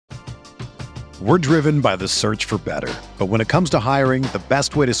We're driven by the search for better. But when it comes to hiring, the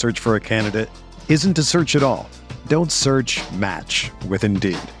best way to search for a candidate isn't to search at all. Don't search, match with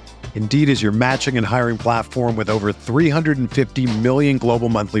Indeed. Indeed is your matching and hiring platform with over 350 million global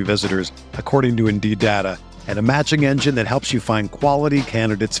monthly visitors, according to Indeed data, and a matching engine that helps you find quality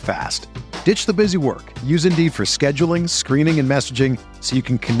candidates fast. Ditch the busy work. Use Indeed for scheduling, screening, and messaging so you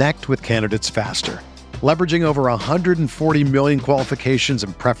can connect with candidates faster. Leveraging over 140 million qualifications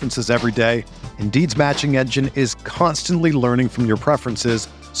and preferences every day, Indeed's matching engine is constantly learning from your preferences,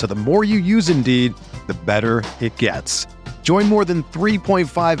 so the more you use Indeed, the better it gets. Join more than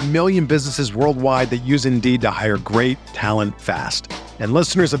 3.5 million businesses worldwide that use Indeed to hire great talent fast. And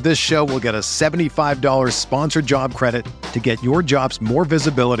listeners of this show will get a $75 sponsored job credit to get your jobs more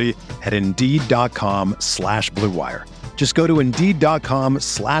visibility at Indeed.com/Blue Wire. Just go to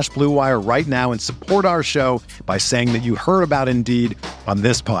Indeed.com/Blue Wire right now and support our show by saying that you heard about Indeed on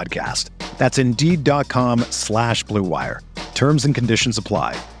this podcast. That's Indeed.com/Blue Wire. Terms and conditions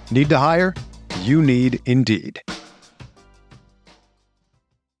apply. Need to hire? You need Indeed.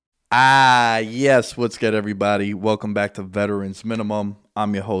 Yes. What's good, everybody? Welcome back to Veterans Minimum.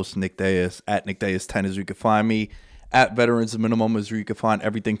 I'm your host, Nick Deus, at Nick Deus10 as you can find me. At Veterans Minimum is where you can find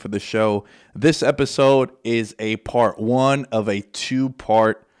everything for the show. This episode is a part one of a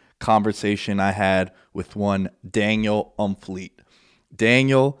two-part conversation I had with one Daniel Umfleet.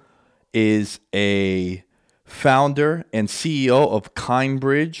 Daniel is a founder and CEO of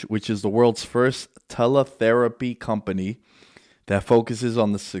Kindbridge, which is the world's first teletherapy company that focuses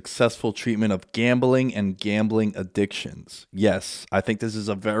on the successful treatment of gambling and gambling addictions. Yes, I think this is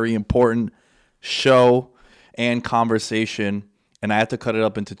a very important show and conversation, and I had to cut it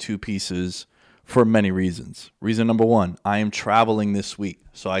up into two pieces for many reasons. Reason number one, I am traveling this week,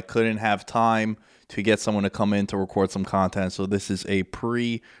 so I couldn't have time to get someone to come in to record some content, so this is a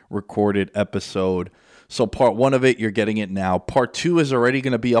pre-recorded episode. So part one of it, you're getting it now. Part two is already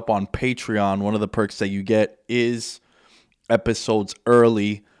going to be up on Patreon. One of the perks that you get is episodes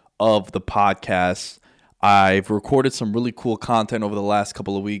early of the podcast. I've recorded some really cool content over the last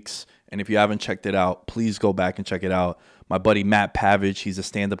couple of weeks, and if you haven't checked it out, please go back and check it out. My buddy Matt Pavage, he's a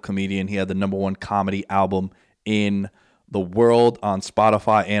stand-up comedian. He had the #1 comedy album in the world on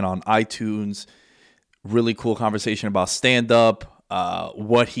Spotify and on iTunes. Really cool conversation about stand-up,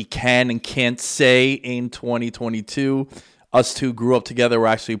 what he can and can't say in 2022. Us two grew up together. We're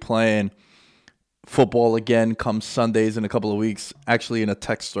actually playing football again come Sundays in a couple of weeks. Actually in a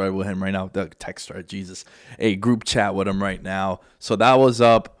text thread with him right now. A group chat with him right now. So that was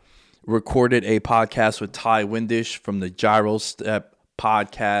up. Recorded a podcast with Ty Windish from the Gyro Step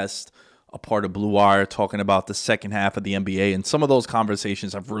podcast, a part of Blue Wire, talking about the second half of the NBA. And some of those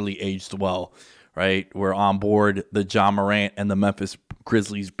conversations have really aged well, right? We're on board the Ja Morant and the Memphis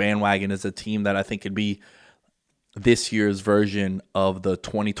Grizzlies bandwagon as a team that I think could be this year's version of the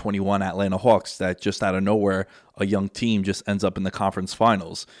 2021 Atlanta Hawks, that just out of nowhere, a young team just ends up in the conference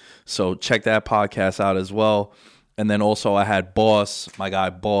finals. So check that podcast out as well. And then also I had Boss, my guy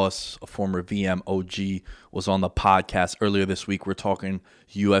Boss, a former VM OG, was on the podcast earlier this week. We're talking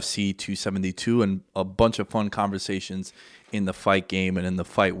UFC 272 and a bunch of fun conversations in the fight game and in the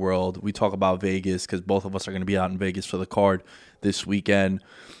fight world. We talk about Vegas because both of us are going to be out in Vegas for the card this weekend.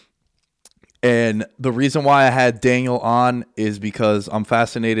 And the reason why I had Daniel on is because I'm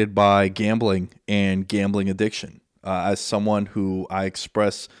fascinated by gambling and gambling addiction. As someone who I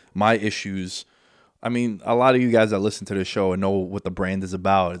express my issues, I mean, a lot of you guys that listen to the show and know what the brand is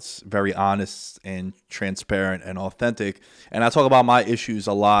about. It's very honest and transparent and authentic. And I talk about my issues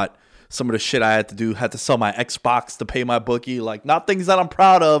a lot. Some of the shit I had to do, had to sell my Xbox to pay my bookie. Like, not things that I'm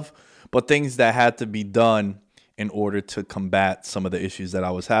proud of, but things that had to be done in order to combat some of the issues that I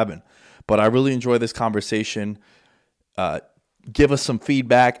was having. But I really enjoy this conversation. Give us some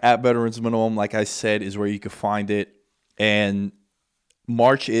feedback at Veterans Minimum. Like I said, is where you can find it. And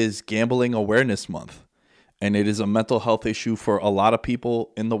March is Gambling Awareness Month, and it is a mental health issue for a lot of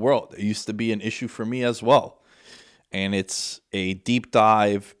people in the world. It used to be an issue for me as well, and it's a deep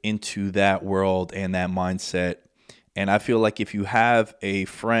dive into that world and that mindset. And I feel like if you have a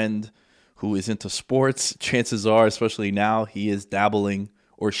friend who is into sports, chances are, especially now, he is dabbling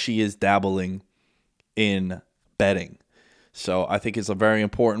or she is dabbling in betting. So I think it's a very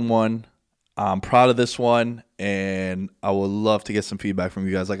important one. I'm proud of this one, and I would love to get some feedback from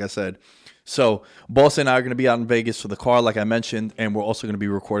you guys, like I said. So Boss and I are going to be out in Vegas for the car, like I mentioned, and we're also going to be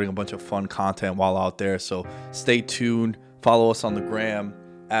recording a bunch of fun content while out there. So stay tuned. Follow us on the gram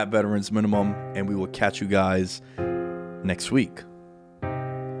at Veterans Minimum, and we will catch you guys next week.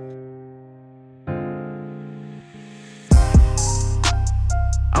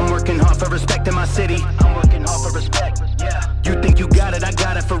 I'm working hard for respect in my city. I'm working hard for respect. Yeah. You think you got it, I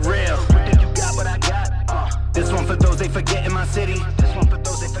got it for real. You think you got what I got? This one for those they forget in my city. This one for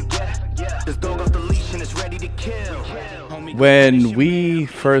those they forget. Yeah. This dog off the leash and it's ready to kill. When we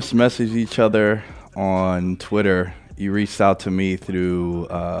first messaged each other on Twitter, you reached out to me through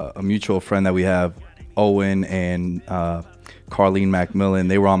a mutual friend that we have, Owen and Carlene Macmillan.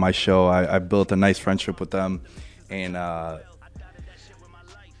 They were on my show. I built a nice friendship with them. And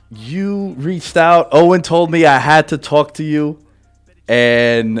you reached out. Owen told me I had to talk to you.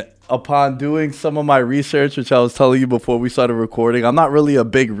 And upon doing some of my research, which I was telling you before we started recording, I'm not really a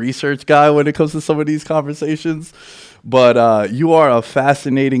big research guy when it comes to some of these conversations. But you are a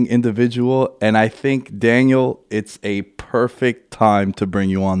fascinating individual. And I think, Daniel, it's a perfect time to bring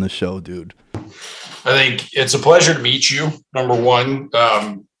you on the show, dude. I think it's a pleasure to meet you, number one.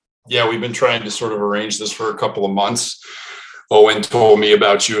 We've been trying to sort of arrange this for a couple of months. Owen told me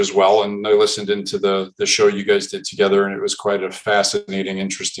about you as well, and I listened into the show you guys did together, and it was quite a fascinating,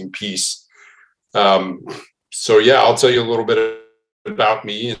 interesting piece. I'll tell you a little bit about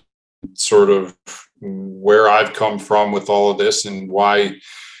me and sort of where I've come from with all of this and why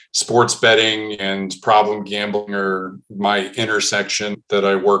sports betting and problem gambling are my intersection that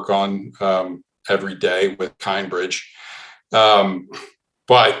I work on every day with Kindbridge. I'm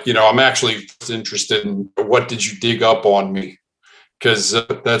actually interested in what did you dig up on me? Because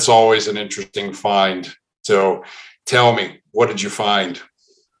that's always an interesting find. So tell me, what did you find?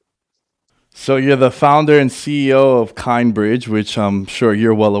 So you're the founder and CEO of Kindbridge, which I'm sure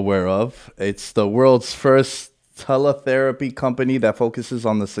you're well aware of. It's the world's first teletherapy company that focuses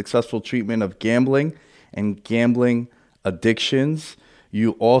on the successful treatment of gambling and gambling addictions.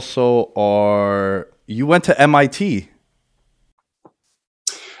 You went to MIT.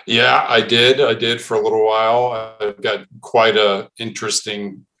 Yeah, I did for a little while. I've got quite a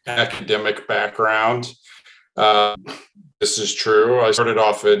interesting academic background. This is true. I started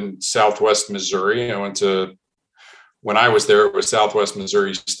off in Southwest Missouri. When I was there, it was Southwest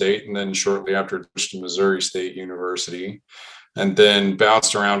Missouri State, and then shortly after, Missouri State University, and then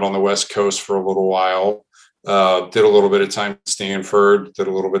bounced around on the West Coast for a little while. Did a little bit of time at Stanford, did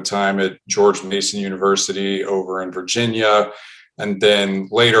a little bit of time at George Mason University over in Virginia. And then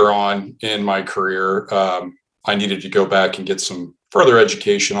later on in my career, I needed to go back and get some further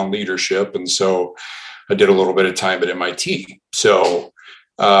education on leadership. And so I did a little bit of time at MIT. So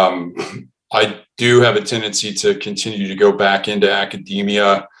I do have a tendency to continue to go back into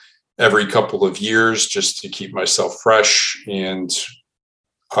academia every couple of years just to keep myself fresh and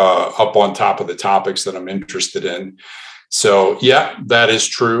up on top of the topics that I'm interested in. So, yeah, that is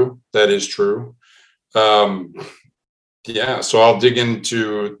true. So I'll dig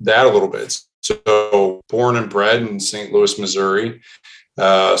into that a little bit. So born and bred in St. Louis, Missouri,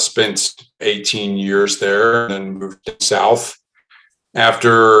 spent 18 years there and then moved south.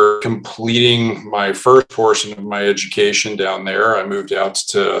 After completing my first portion of my education down there, I moved out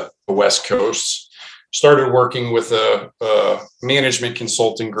to the West Coast. Started working with a management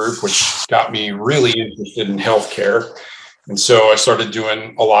consulting group, which got me really interested in healthcare. And so I started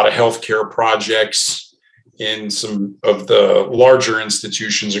doing a lot of healthcare projects in some of the larger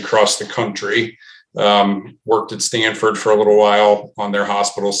institutions across the country. Worked at Stanford for a little while on their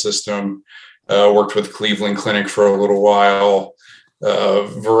hospital system. Worked with Cleveland Clinic for a little while. A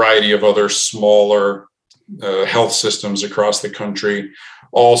variety of other smaller health systems across the country,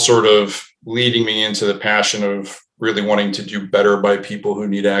 all sort of leading me into the passion of really wanting to do better by people who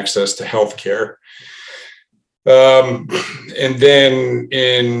need access to healthcare. And then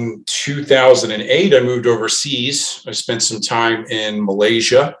in 2008, I moved overseas. I spent some time in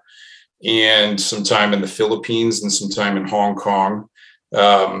Malaysia and some time in the Philippines and some time in Hong Kong.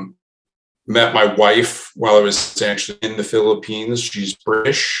 Met my wife while I was actually in the Philippines. She's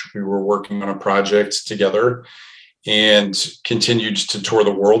British. We were working on a project together and continued to tour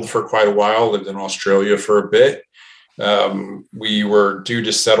the world for quite a while. Lived in Australia for a bit. We were due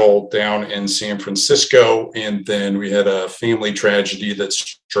to settle down in San Francisco, and then we had a family tragedy that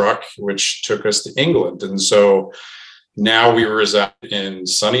struck, which took us to England. And so now we reside in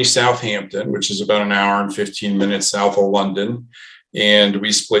sunny Southampton, which is about an hour and 15 minutes south of London. And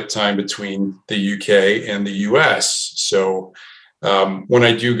we split time between the UK and the US. So when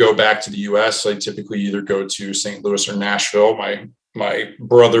I do go back to the US, I typically either go to St. Louis or Nashville. My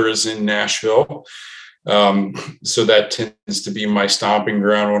brother is in Nashville. So that tends to be my stomping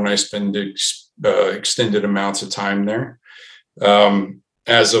ground when I spend extended amounts of time there.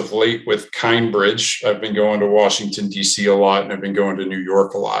 As of late with Kindbridge, I've been going to Washington, D.C. a lot, and I've been going to New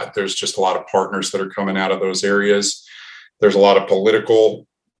York a lot. There's just a lot of partners that are coming out of those areas. There's a lot of political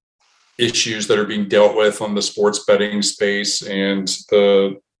issues that are being dealt with on the sports betting space and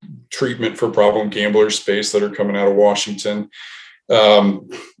the treatment for problem gambler space that are coming out of Washington. A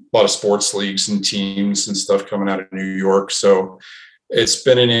lot of sports leagues and teams and stuff coming out of New York. So it's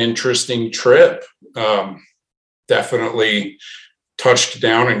been an interesting trip. Definitely touched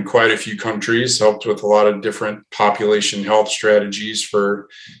down in quite a few countries, helped with a lot of different population health strategies for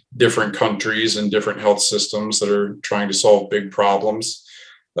different countries and different health systems that are trying to solve big problems.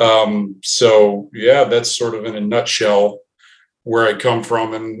 So yeah, that's sort of in a nutshell where I come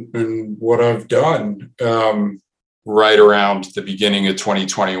from and what I've done. Right around the beginning of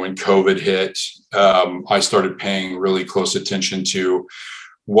 2020 when COVID hit, I started paying really close attention to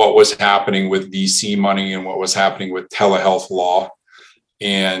what was happening with VC money and what was happening with telehealth law.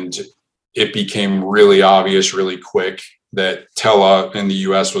 And it became really obvious really quick that tele in the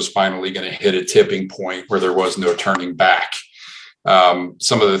US was finally going to hit a tipping point where there was no turning back.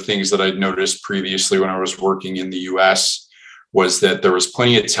 Some of the things that I'd noticed previously when I was working in the US was that there was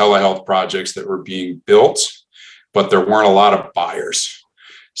plenty of telehealth projects that were being built, but there weren't a lot of buyers.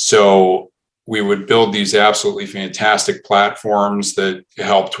 So we would build these absolutely fantastic platforms that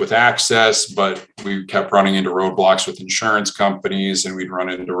helped with access, but we kept running into roadblocks with insurance companies, and we'd run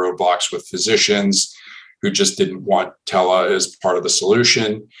into roadblocks with physicians who just didn't want tele as part of the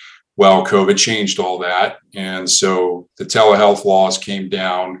solution. Well, COVID changed all that. And so the telehealth laws came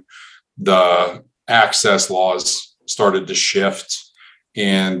down, the access laws started to shift,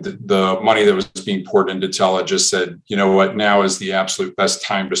 and the money that was being poured into tele just said, you know what, now is the absolute best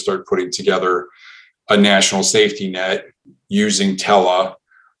time to start putting together a national safety net using tele,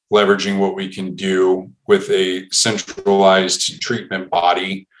 leveraging what we can do with a centralized treatment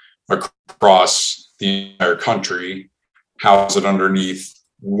body across the entire country, house it underneath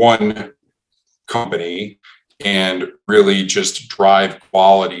one company, and really just drive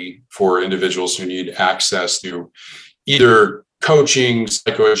quality for individuals who need access to either coaching,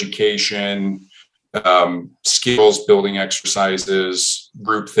 psychoeducation, skills building exercises,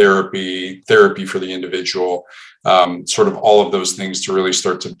 group therapy, therapy for the individual, sort of all of those things to really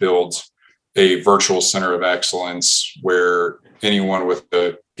start to build a virtual center of excellence where anyone with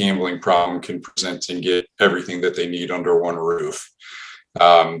a gambling problem can present and get everything that they need under one roof.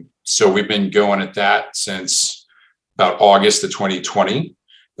 So we've been going at that since about August of 2020.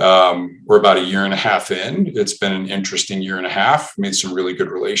 We're about a year and a half in. It's been an interesting year and a half, made some really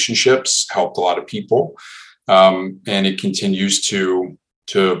good relationships, helped a lot of people. And it continues to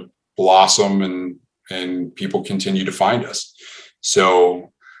blossom and people continue to find us.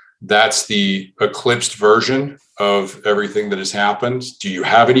 So that's the eclipsed version of everything that has happened. Do you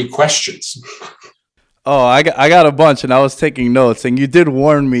have any questions? Oh, I got a bunch, and I was taking notes. And you did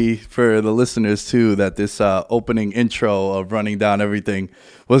warn me, for the listeners too, that this opening intro of running down everything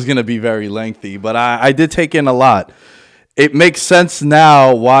was going to be very lengthy. But I did take in a lot. It makes sense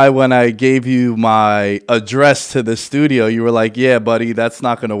now why when I gave you my address to the studio, you were like, yeah, buddy, that's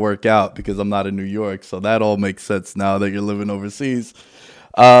not going to work out because I'm not in New York. So that all makes sense now that you're living overseas.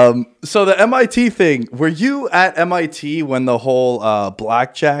 So the MIT thing, were you at MIT when the whole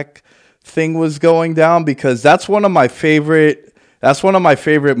blackjack thing was going down? Because that's one of my favorite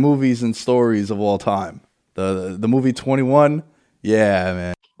movies and stories of all time. The movie 21. Yeah,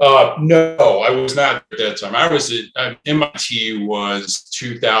 man. No, I was not at that time. I was at MIT was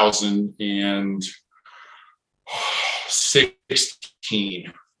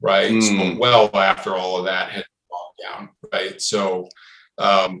 2016, right? So well after all of that had gone down, right? So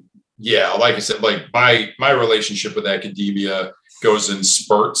yeah, like I said, like my relationship with academia goes in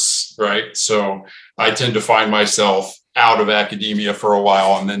spurts, right? So I tend to find myself out of academia for a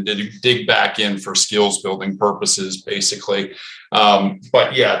while and then dig back in for skills building purposes, basically.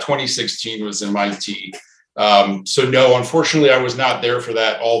 But yeah, 2016 was MIT. So no, unfortunately, I was not there for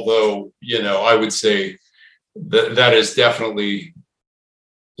that. Although, you know, I would say that has definitely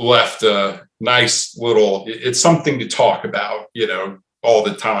left a nice little, it's something to talk about, you know, all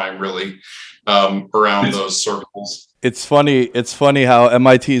the time, really, around those circles. It's funny how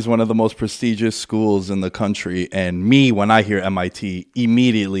MIT is one of the most prestigious schools in the country, and me, when I hear MIT,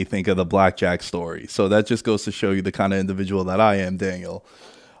 immediately think of the blackjack story. So that just goes to show you the kind of individual that I am, Daniel.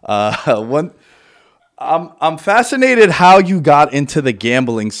 I'm fascinated how you got into the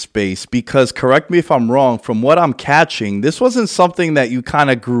gambling space because, correct me if I'm wrong, from what I'm catching, this wasn't something that you kind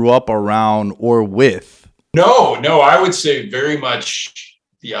of grew up around or with. No, I would say very much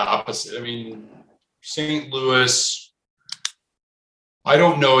the opposite. I mean, St. Louis, I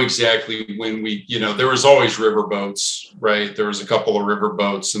don't know exactly when there was always riverboats, right? There was a couple of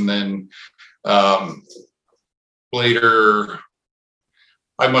riverboats, and then later,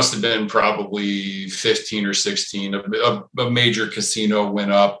 I must have been probably 15 or 16. A major casino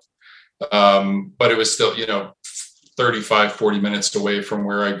went up, but it was still, 35, 40 minutes away from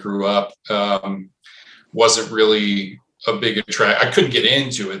where I grew up. Wasn't really a big attraction. I couldn't get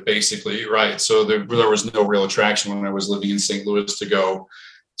into it, basically, right? So there was no real attraction when I was living in St. Louis to go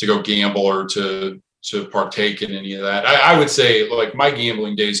gamble or to partake in any of that. I would say, like, my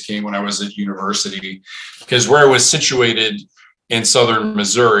gambling days came when I was at university, because where I was situated in southern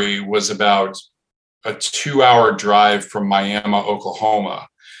Missouri was about a 2-hour drive from Miami, Oklahoma.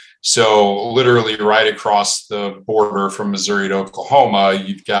 So literally right across the border from Missouri to Oklahoma,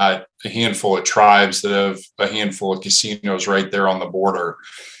 you've got a handful of tribes that have a handful of casinos right there on the border.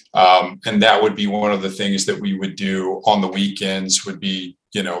 And that would be one of the things that we would do on the weekends, would be,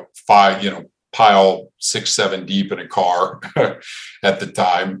 pile 6-7 deep in a car at the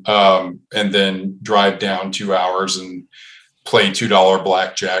time, and then drive down 2 hours and play $2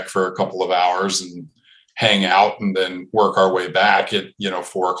 blackjack for a couple of hours and hang out, and then work our way back at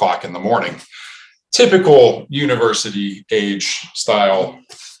 4:00 in the morning. Typical university age style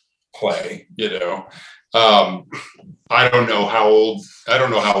play. I don't know how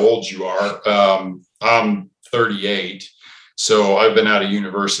old you are. I'm 38. So I've been out of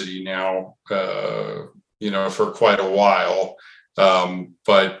university now, for quite a while.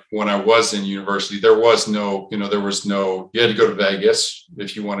 But when I was in university, you had to go to Vegas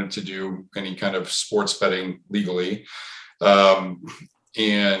if you wanted to do any kind of sports betting legally.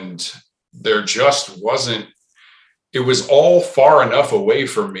 And there just wasn't, it was all far enough away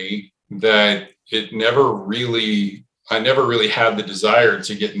from me that I never really had the desire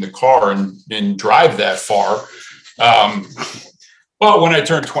to get in the car and drive that far. But when I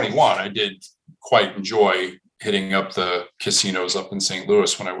turned 21, I did quite enjoy hitting up the casinos up in St.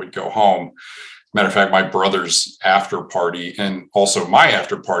 Louis when I would go home. Matter of fact, my brother's after party, and also my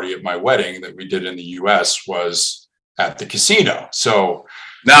after party at my wedding that we did in the US, was at the casino. So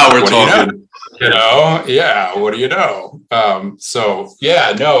now we're talking. What do you know?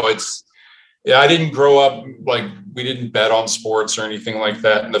 I didn't grow up, like, we didn't bet on sports or anything like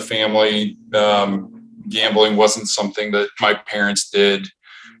that in the family. Gambling wasn't something that my parents did.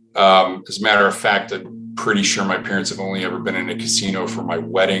 As a matter of fact, I'm pretty sure my parents have only ever been in a casino for my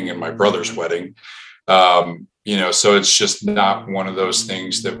wedding and my brother's wedding. So it's just not one of those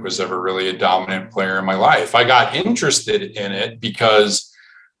things that was ever really a dominant player in my life. I got interested in it because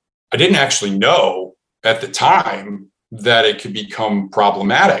I didn't actually know at the time that it could become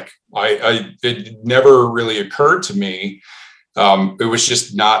problematic. It never really occurred to me. It was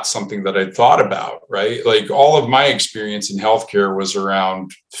just not something that I'd thought about, right? Like, all of my experience in healthcare was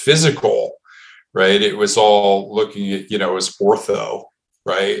around physical, right? It was all looking at, it was ortho,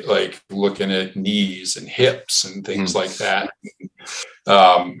 right? Like looking at knees and hips and things like that.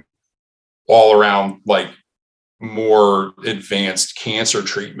 All around, like, more advanced cancer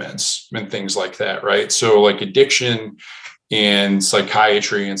treatments and things like that, right? So, like, addiction and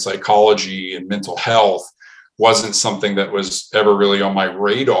psychiatry and psychology and mental health wasn't something that was ever really on my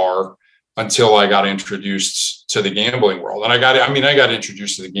radar until I got introduced to the gambling world. And I got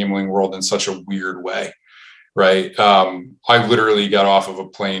introduced to the gambling world in such a weird way, right? I literally got off of a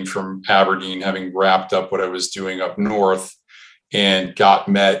plane from Aberdeen, having wrapped up what I was doing up north, and got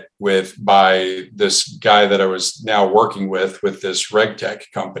met by this guy that I was now working with this RegTech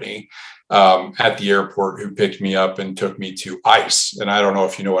company at the airport, who picked me up and took me to ICE. And I don't know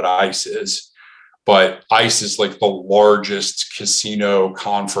if you know what ICE is, but ICE is like the largest casino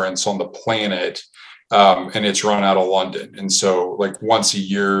conference on the planet. And it's run out of London. And so, like, once a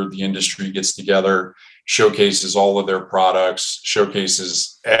year, the industry gets together, showcases all of their products,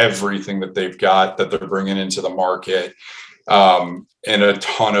 showcases everything that they've got that they're bringing into the market. And a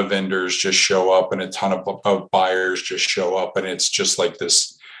ton of vendors just show up, and a ton of buyers just show up. And it's just like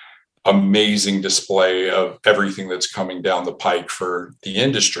this amazing display of everything that's coming down the pike for the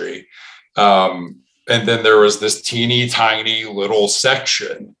industry. And then there was this teeny tiny little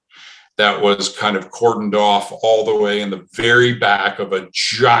section that was kind of cordoned off all the way in the very back of a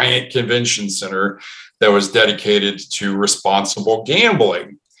giant convention center that was dedicated to responsible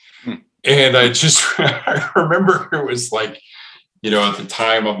gambling. And I remember it was like, at the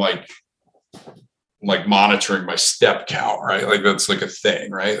time, I'm like monitoring my step count, right? Like, that's like a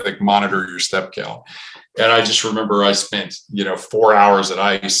thing, right? Like, monitor your step count. And I just remember I spent, 4 hours at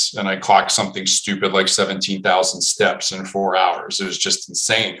ICE, and I clocked something stupid like 17,000 steps in 4 hours. It was just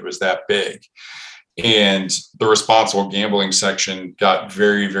insane. It was that big. And the responsible gambling section got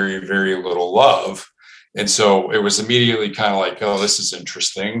very, very, very little love. And so it was immediately kind of like, oh, this is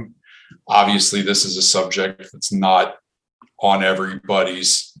interesting. Obviously, this is a subject that's not on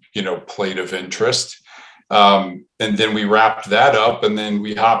everybody's, plate of interest. And then we wrapped that up, and then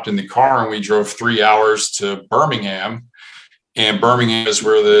we hopped in the car and we drove 3 hours to Birmingham. And Birmingham is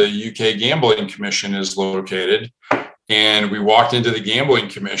where the UK Gambling Commission is located. And we walked into the Gambling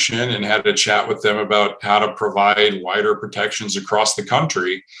Commission and had a chat with them about how to provide wider protections across the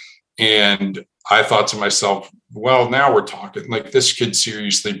country. And I thought to myself, well, now we're talking. Like, this could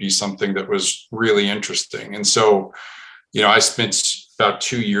seriously be something that was really interesting. And so, I spent about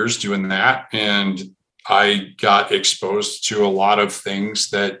 2 years doing that, and I got exposed to a lot of things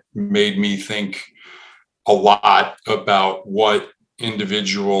that made me think a lot about what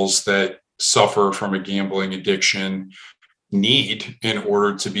individuals that suffer from a gambling addiction need in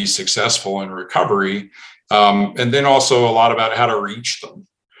order to be successful in recovery. And then also a lot about how to reach them.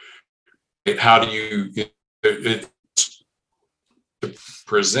 How do you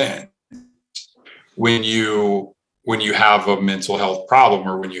present when you have a mental health problem,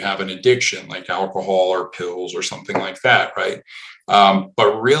 or when you have an addiction like alcohol or pills or something like that, right?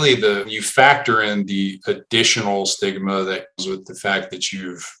 But really, you factor in the additional stigma that comes with the fact that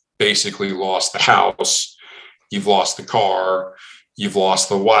you've basically lost the house, you've lost the car, you've lost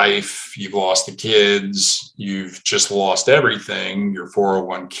the wife, you've lost the kids, you've just lost everything. Your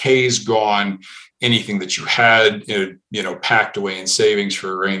 401k's gone. Anything that you had, packed away in savings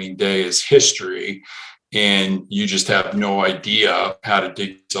for a rainy day is history. And you just have no idea how to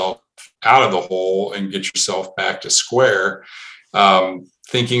dig yourself out of the hole and get yourself back to square.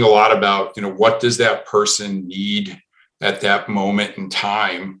 Thinking a lot about, what does that person need at that moment in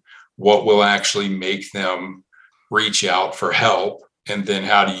time? What will actually make them reach out for help? And then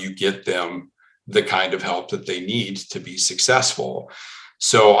how do you get them the kind of help that they need to be successful?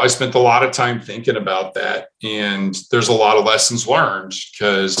 So I spent a lot of time thinking about that, and there's a lot of lessons learned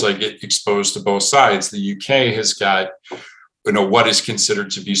because I get exposed to both sides. The UK has got, what is considered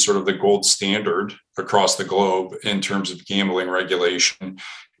to be sort of the gold standard across the globe in terms of gambling regulation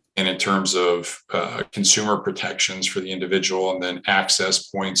and in terms of consumer protections for the individual, and then access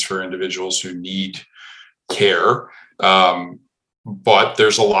points for individuals who need care. But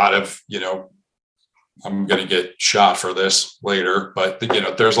there's a lot of, I'm going to get shot for this later, but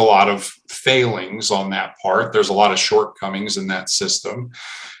there's a lot of failings on that part. There's a lot of shortcomings in that system.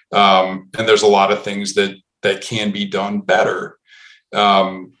 And there's a lot of things that can be done better.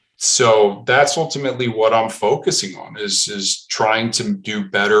 So that's ultimately what I'm focusing on is trying to do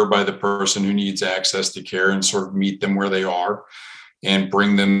better by the person who needs access to care and sort of meet them where they are and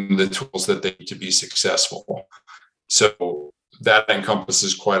bring them the tools that they need to be successful. So that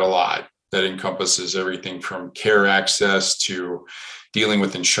encompasses quite a lot. That encompasses everything from care access to dealing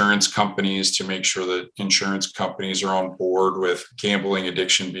with insurance companies to make sure that insurance companies are on board with gambling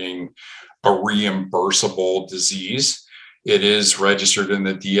addiction being a reimbursable disease. It is registered in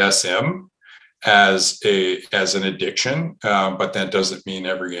the DSM as an addiction, but that doesn't mean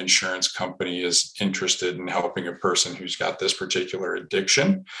every insurance company is interested in helping a person who's got this particular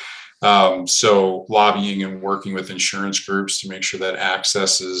addiction. So lobbying and working with insurance groups to make sure that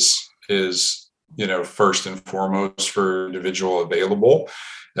access is first and foremost for individual available.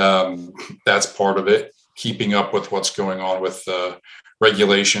 That's part of it. Keeping up with what's going on with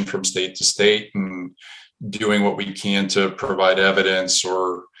regulation from state to state and doing what we can to provide evidence,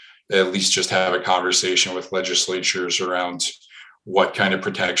 or at least just have a conversation with legislatures around what kind of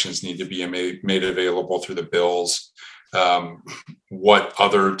protections need to be made available through the bills, what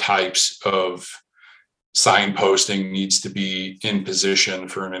other types of signposting needs to be in position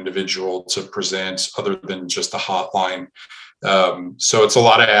for an individual to present other than just a hotline. So it's a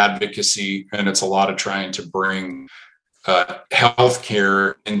lot of advocacy, and it's a lot of trying to bring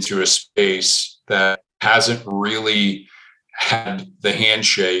healthcare into a space that hasn't really had the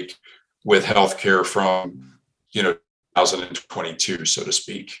handshake with healthcare from 2022, so to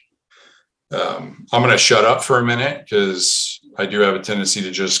speak. I'm going to shut up for a minute because I do have a tendency to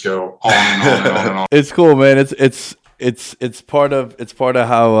just go on and on and on and on. It's cool, man. It's part of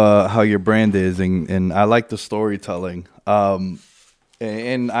how your brand is, and I like the storytelling.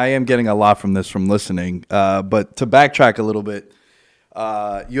 And I am getting a lot from this from listening. But to backtrack a little bit,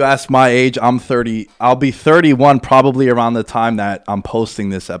 you asked my age. I'm 30. I'll be 31 probably around the time that I'm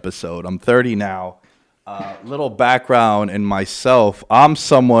posting this episode. I'm 30 now. Little background in myself. I'm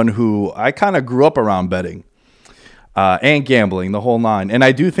someone who I kind of grew up around betting and gambling, the whole nine. And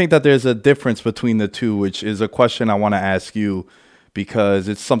I do think that there's a difference between the two, which is a question I want to ask you because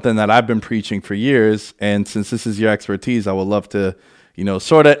it's something that I've been preaching for years. And since this is your expertise, I would love to,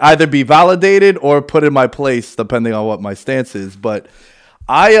 sort of either be validated or put in my place, depending on what my stance is. But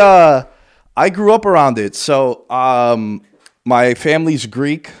I grew up around it. So my family's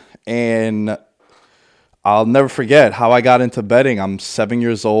Greek, and I'll never forget how I got into betting. I'm 7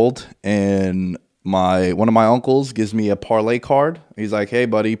 years old, and one of my uncles gives me a parlay card. He's like, "Hey,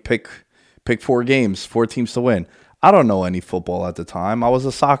 buddy, pick 4 games, 4 teams to win." I don't know any football at the time. I was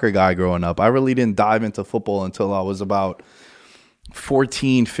a soccer guy growing up. I really didn't dive into football until I was about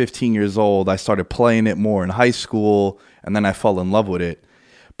 14, 15 years old. I started playing it more in high school, and then I fell in love with it.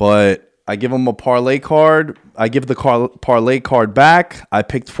 But I give him a parlay card. I give the parlay card back. I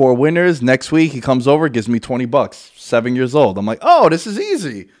picked 4 winners. Next week, he comes over, gives me $20. 7 years old. I'm like, oh, this is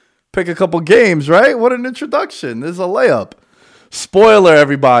easy. Pick a couple games, right? What an introduction. This is a layup. Spoiler,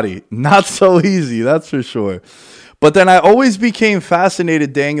 everybody. Not so easy, that's for sure. But then I always became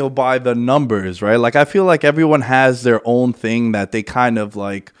fascinated, Daniel, by the numbers, right? Like, I feel like everyone has their own thing that they kind of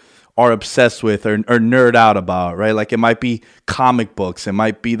like are obsessed with or nerd out about, right? Like, it might be comic books, it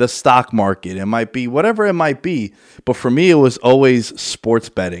might be the stock market, it might be whatever it might be. But for me, it was always sports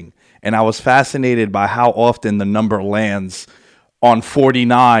betting. And I was fascinated by how often the number lands on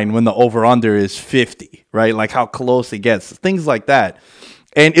 49 when the over-under is 50, right? Like how close it gets, things like that.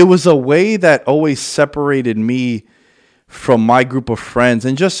 And it was a way that always separated me from my group of friends,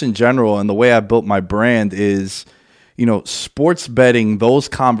 and just in general, and the way I built my brand is, sports betting, those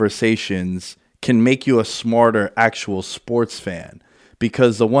conversations can make you a smarter actual sports fan.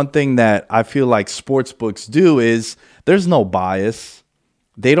 Because the one thing that I feel like sports books do is there's no bias.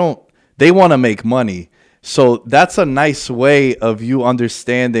 They want to make money. So that's a nice way of you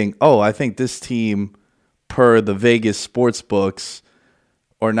understanding, oh, I think this team, per the Vegas sports books,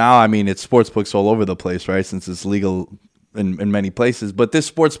 or now, I mean, it's sports books all over the place, right? Since it's legal in many places. But this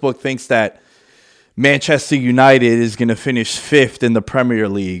sports book thinks that Manchester United is going to finish 5th in the Premier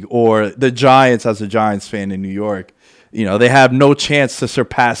League, or the Giants, as a Giants fan in New York, they have no chance to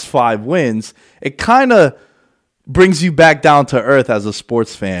surpass 5 wins. It kind of brings you back down to earth as a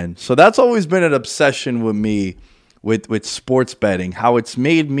sports fan. So that's always been an obsession with me with sports betting, how it's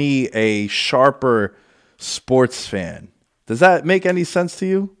made me a sharper sports fan. Does that make any sense to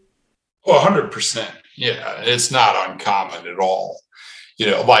you? Well, 100%. Yeah, it's not uncommon at all.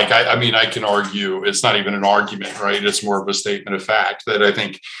 I can argue it's not even an argument, right? It's more of a statement of fact that I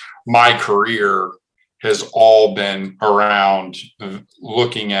think my career has all been around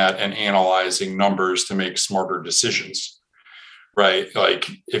looking at and analyzing numbers to make smarter decisions, right?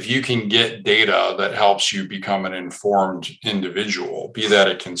 Like, if you can get data that helps you become an informed individual, be that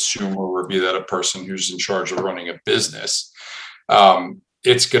a consumer or be that a person who's in charge of running a business,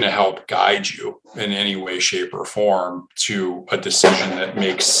 it's going to help guide you in any way, shape, or form to a decision that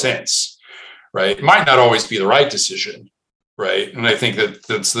makes sense, right? It might not always be the right decision, right? And I think that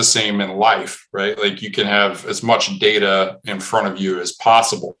that's the same in life, right? Like, you can have as much data in front of you as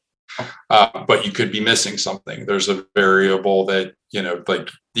possible, but you could be missing something. There's a variable that, like,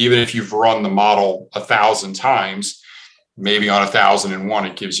 even if you've run the model 1,000 times, maybe on 1,001,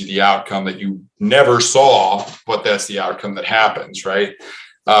 it gives you the outcome that you never saw, but that's the outcome that happens, right?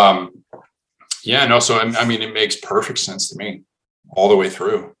 So it makes perfect sense to me all the way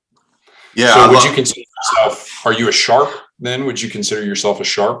through. Yeah. So would you consider yourself, are you a sharp then? Would you consider yourself a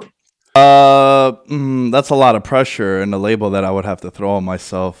sharp? That's a lot of pressure and a label that I would have to throw on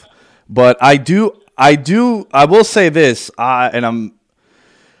myself. But I will say this,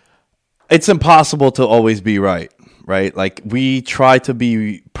 it's impossible to always be right. Right? Like, we try to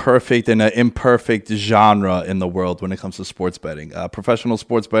be perfect in an imperfect genre in the world when it comes to sports betting. Professional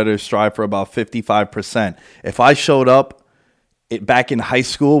sports bettors strive for about 55%. If I showed up back in high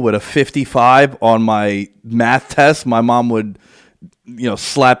school with a 55 on my math test, my mom would,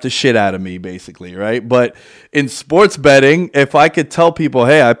 slap the shit out of me, basically, right? But in sports betting, if I could tell people,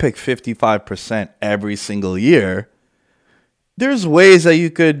 hey, I pick 55% every single year, there's ways that you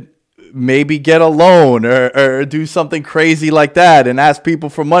could maybe get a loan or do something crazy like that and ask people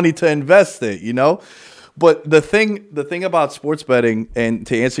for money to invest it, But the thing about sports betting, and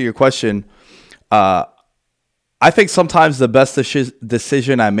to answer your question, I think sometimes the best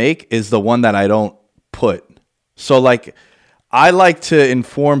decision I make is the one that I don't put. So, like, I like to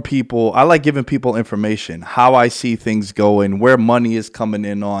inform people. I like giving people information, how I see things going, where money is coming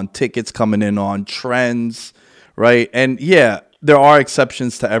in on, tickets coming in on, trends, right? And yeah, there are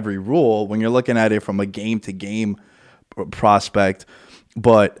exceptions to every rule when you're looking at it from a game-to-game prospect.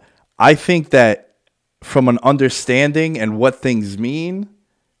 But I think that from an understanding and what things mean,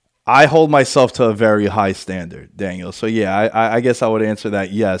 I hold myself to a very high standard, Daniel. So, yeah, I guess I would answer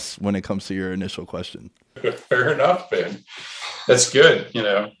that yes when it comes to your initial question. Fair enough, man. That's good.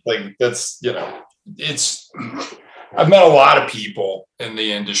 I've met a lot of people in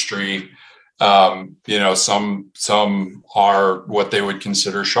the industry Some are what they would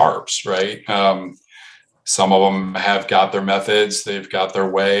consider sharps, right? Some of them have got their methods, they've got their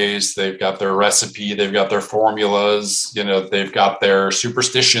ways, they've got their recipe, they've got their formulas, they've got their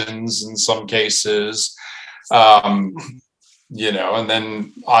superstitions in some cases. And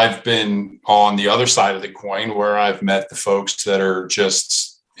then I've been on the other side of the coin where I've met the folks that are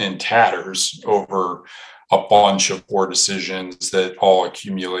just in tatters over a bunch of poor decisions that all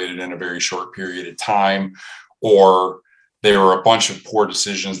accumulated in a very short period of time, or there were a bunch of poor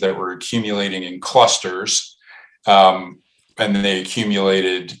decisions that were accumulating in clusters, and then they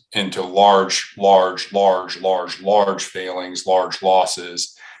accumulated into large failings, large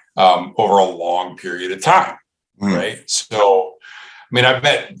losses over a long period of time, right? So, I've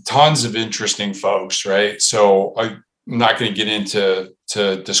met tons of interesting folks, right? So I'm not going to get into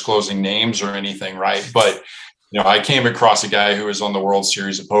disclosing names or anything, right? But I came across a guy who was on the World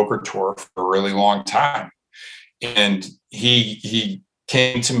Series of Poker Tour for a really long time. And he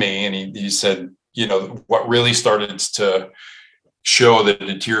came to me and he said, what really started to show the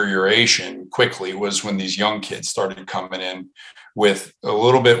deterioration quickly was when these young kids started coming in with a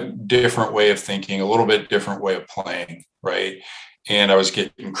little bit different way of thinking, a little bit different way of playing, right? And I was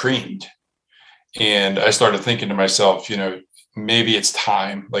getting creamed. And I started thinking to myself, maybe it's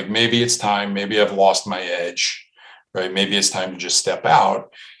time. Maybe I've lost my edge, right? Maybe it's time to just step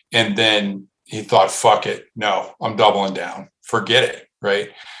out. And then he thought, fuck it. No, I'm doubling down. Forget it. Right.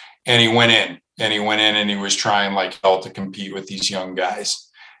 And he went in and he was trying like hell to compete with these young guys.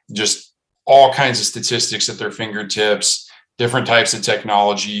 Just all kinds of statistics at their fingertips, different types of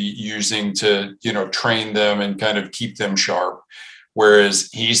technology using to, train them and kind of keep them sharp. Whereas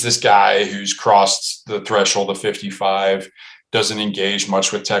he's this guy who's crossed the threshold of 55, doesn't engage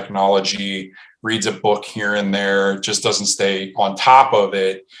much with technology, reads a book here and there, just doesn't stay on top of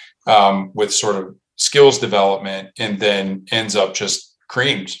it. With sort of skills development, and then ends up just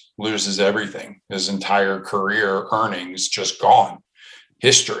creamed, loses everything, his entire career earnings just gone,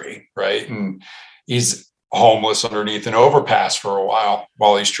 history, right? And he's homeless underneath an overpass for a while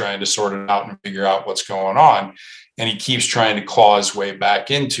he's trying to sort it out and figure out what's going on. And he keeps trying to claw his way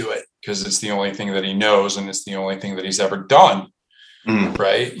back into it because it's the only thing that he knows and it's the only thing that he's ever done,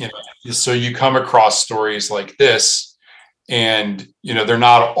 right? So you come across stories like this. And, they're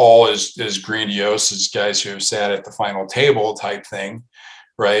not all as grandiose as guys who have sat at the final table type thing,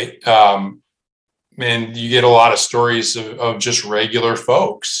 right? And you get a lot of stories of just regular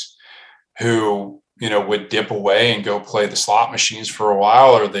folks who, would dip away and go play the slot machines for a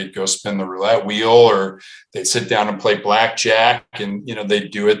while, or they'd go spin the roulette wheel, or they'd sit down and play blackjack, and,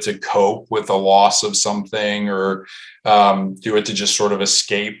 they'd do it to cope with the loss of something, or do it to just sort of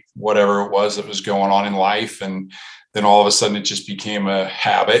escape whatever it was that was going on in life. And then all of a sudden it just became a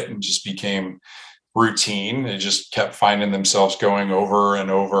habit and just became routine. They just kept finding themselves going over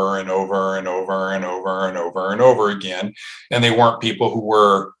and over and over and over and over and over and over again. And they weren't people who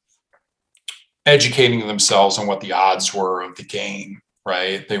were educating themselves on what the odds were of the game,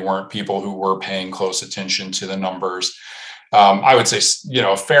 right? They weren't people who were paying close attention to the numbers. I would say,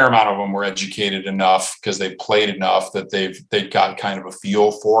 a fair amount of them were educated enough because they played enough that they'd got kind of a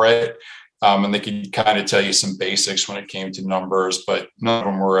feel for it. And they could kind of tell you some basics when it came to numbers, but none of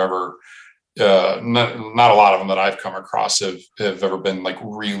them were ever, not a lot of them that I've come across have ever been like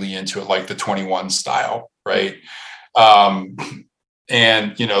really into it, like the 21 style, right? And,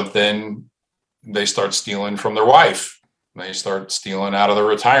 then they start stealing from their wife. They start stealing out of the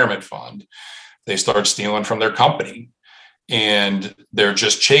retirement fund. They start stealing from their company. And they're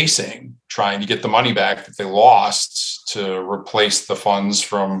just trying to get the money back that they lost to replace the funds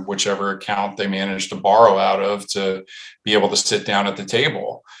from whichever account they managed to borrow out of to be able to sit down at the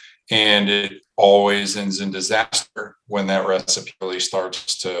table. And it always ends in disaster when that recipe really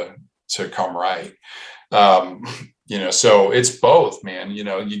starts to come right. So it's both, man.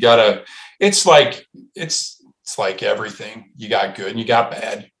 You gotta, it's like everything. You got good and you got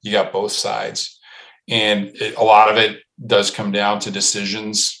bad. You got both sides. And a lot of it does come down to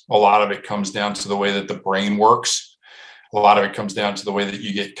decisions. A lot of it comes down to the way that the brain works. A lot of it comes down to the way that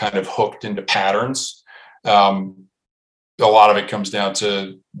you get kind of hooked into patterns. A lot of it comes down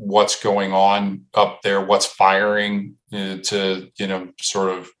to what's going on up there, what's firing to,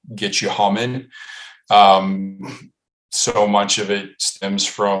 sort of get you humming. So much of it stems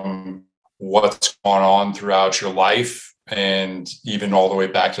from what's going on throughout your life, and even all the way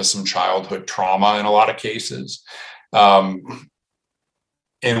back to some childhood trauma in a lot of cases. And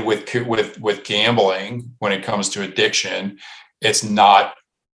with gambling, when it comes to addiction, it's not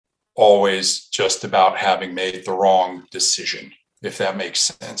always just about having made the wrong decision, if that makes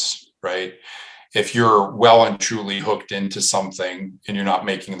sense. right? If you're well and truly hooked into something and you're not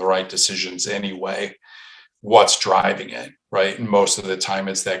making the right decisions anyway, what's driving it, right? And most of the time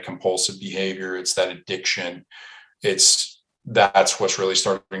it's that compulsive behavior, it's that addiction. That's what's really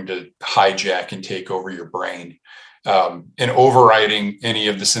starting to hijack and take over your brain, and overriding any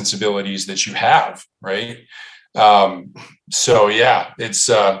of the sensibilities that you have, right? So yeah, it's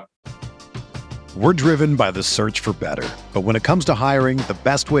We're driven by the search for better. But when it comes to hiring, the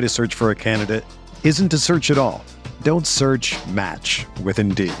best way to search for a candidate isn't to search at all. Don't search, match with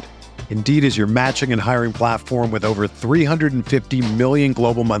Indeed. Indeed is your matching and hiring platform with over 350 million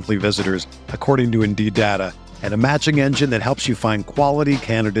global monthly visitors, according to Indeed data, and a matching engine that helps you find quality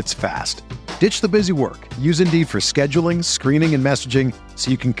candidates fast. Ditch the busy work. Use Indeed for scheduling, screening, and messaging so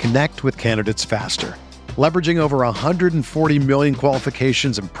you can connect with candidates faster. Leveraging over 140 million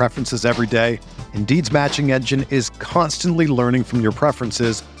qualifications and preferences every day, Indeed's matching engine is constantly learning from your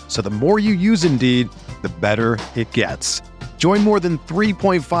preferences, so the more you use Indeed, the better it gets. Join more than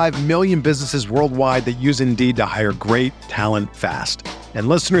 3.5 million businesses worldwide that use Indeed to hire great talent fast. And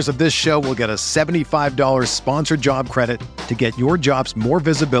listeners of this show will get a $75 sponsored job credit to get your jobs more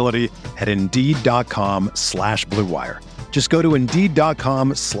visibility at Indeed.com/Blue Wire. Just go to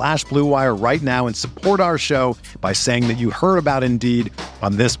Indeed.com/Blue Wire right now and support our show by saying that you heard about Indeed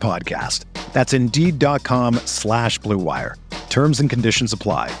on this podcast. That's Indeed.com/Blue Wire. Terms and conditions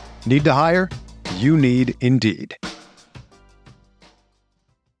apply. Need to hire? You need Indeed.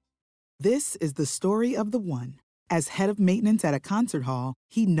 This is the story of the one. As head of maintenance at a concert hall,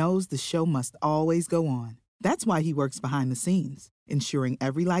 he knows the show must always go on. That's why he works behind the scenes, ensuring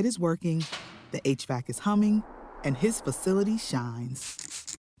every light is working, the HVAC is humming, and his facility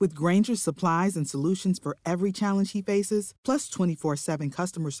shines. With Grainger's supplies and solutions for every challenge he faces, plus 24/7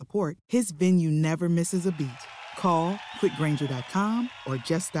 customer support, his venue never misses a beat. Call quickgrainger.com or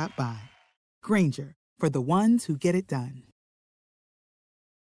just stop by. Grainger, for the ones who get it done.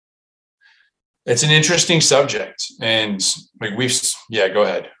 It's an interesting subject, and like go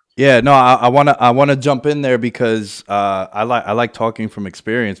ahead. Yeah, no, I wanna jump in there because I like talking from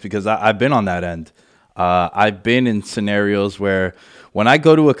experience because I've been on that end. I've been in scenarios where when I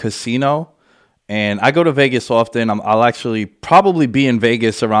go to a casino, and I go to Vegas often, I'll actually probably be in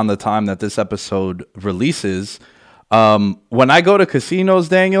Vegas around the time that this episode releases. When I go to casinos,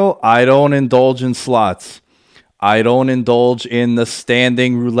 Daniel, I don't indulge in slots. I don't indulge in the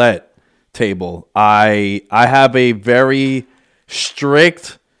standing roulette table. I have a very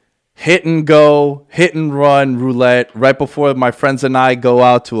strict hit and go, hit and run roulette right before my friends and I go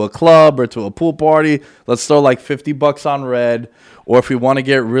out to a club or to a pool party. Let's throw like $50 on red. Or if we want to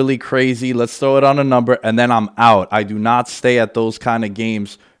get really crazy, let's throw it on a number and then I'm out. I do not stay at those kind of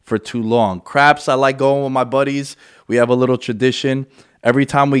games for too long. Craps, I like going with my buddies. We have a little tradition. Every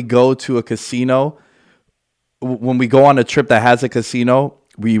time we go to a casino, when we go on a trip that has a casino,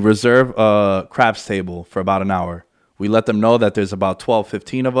 we reserve a craps table for about an hour. We let them know that there's about 12,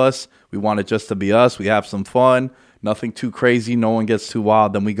 15 of us. We want it just to be us. We have some fun. Nothing too crazy. No one gets too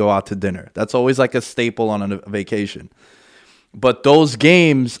wild. Then we go out to dinner. That's always like a staple on a vacation. But those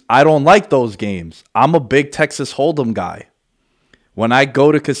games, I don't like those games. I'm a big Texas Hold'em guy. When I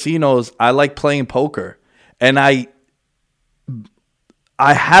go to casinos, I like playing poker. And I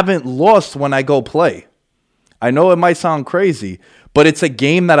haven't lost when I go play. I know it might sound crazy, but it's a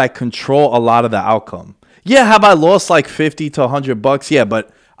game that I control a lot of the outcome. Yeah, have I lost like $50 to $100? Yeah,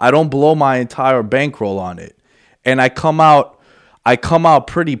 but I don't blow my entire bankroll on it. And I come out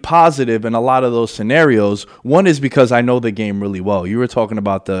pretty positive in a lot of those scenarios. One is because I know the game really well. You were talking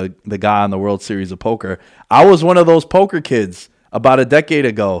about the guy on the World Series of Poker. I was one of those poker kids about a decade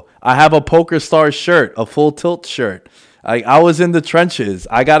ago. I have a Poker Stars shirt, a full tilt shirt. I was in the trenches.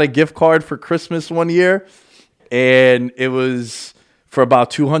 I got a gift card for Christmas one year, and it was for about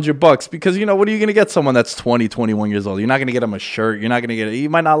 $200 because, you know, what are you going to get someone that's 20, 21 years old? You're not going to get them a shirt. You're not going to get it. You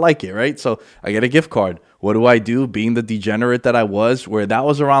might not like it, right? So I get a gift card. What do I do? Being the degenerate that I was, where that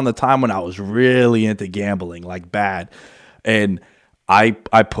was around the time when I was really into gambling, like bad. And I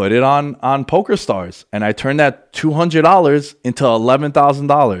put it on Poker Stars, and I turned that $200 into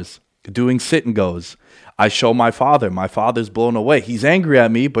 $11,000 doing sit and goes. I show my father. My father's blown away. He's angry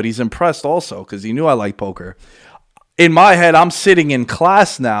at me, but he's impressed also because he knew I like poker. In my head, I'm sitting in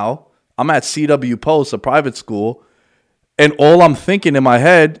class now. I'm at CW Post, a private school, and all I'm thinking in my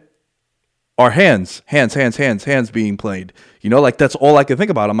head are hands being played. You know, like that's all I can think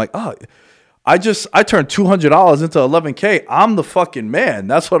about. I'm like, oh, I turned $200 into $11K. I'm the fucking man.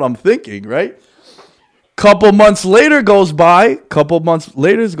 That's what I'm thinking, right? Couple months later go by.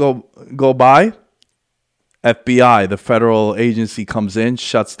 FBI, the federal agency, comes in,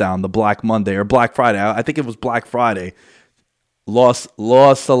 shuts down the Black Monday or Black Friday. I think it was Black Friday. Lost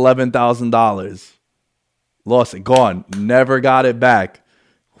 $11,000. Lost it, gone. Never got it back.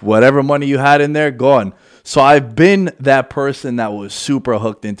 Whatever money you had in there, gone. So I've been that person that was super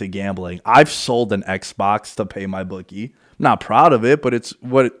hooked into gambling. I've sold an Xbox to pay my bookie. I'm not proud of it, but it's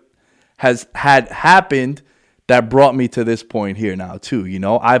what had happened that brought me to this point here now too. You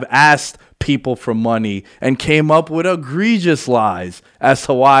know, I've asked people for money and came up with egregious lies as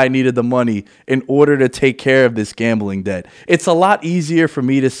to why I needed the money in order to take care of this gambling debt. It's a lot easier for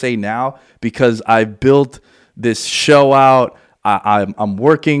me to say now because I've built this show out. I'm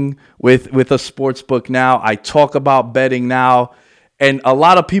working with a sports book now. I talk about betting now. And a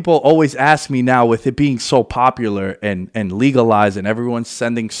lot of people always ask me now, with it being so popular and legalized and everyone's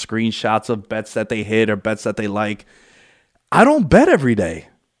sending screenshots of bets that they hit or bets that they like, I don't bet every day.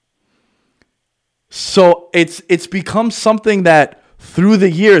 So it's become something that through the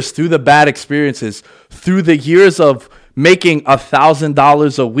years, through the bad experiences, through the years of making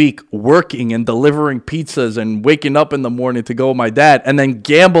 $1,000 a week working and delivering pizzas and waking up in the morning to go with my dad and then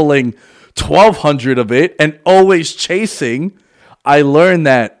gambling 1,200 of it and always chasing, I learned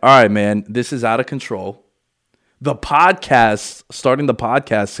that, all right, man, this is out of control. The podcast, starting the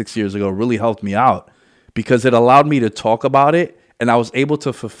podcast 6 years ago, really helped me out because it allowed me to talk about it, and I was able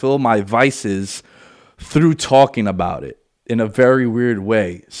to fulfill my vices through talking about it in a very weird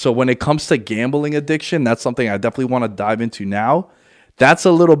way. So when it comes to gambling addiction, that's something I definitely want to dive into now. That's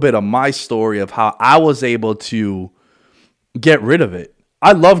a little bit of my story of how I was able to get rid of it.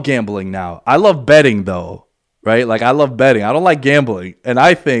 I love gambling now. I love betting though, right? Like I love betting. I don't like gambling. And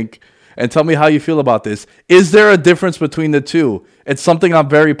I think, and tell me how you feel about this, is there a difference between the two? It's something I'm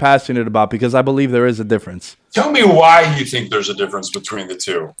very passionate about because I believe there is a difference. Tell me why you think there's a difference between the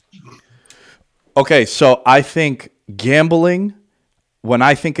two. Okay, so I think gambling, when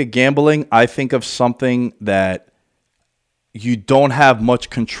I think of gambling, I think of something that you don't have much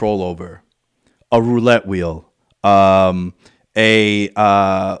control over. A roulette wheel, slot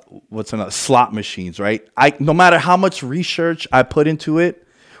machines, right? No matter how much research I put into it,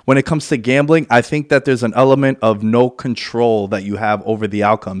 when it comes to gambling, I think that there's an element of no control that you have over the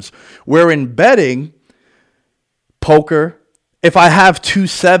outcomes. Where in betting, poker, if I have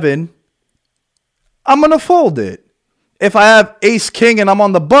 2-7, I'm going to fold it. If I have ace king and I'm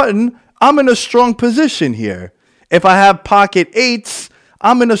on the button, I'm in a strong position here. If I have pocket eights,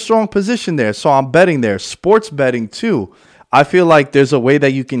 I'm in a strong position there. So I'm betting there. Sports betting too. I feel like there's a way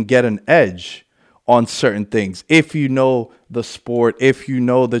that you can get an edge on certain things. If you know the sport, if you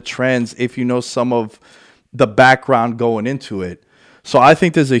know the trends, if you know some of the background going into it. So I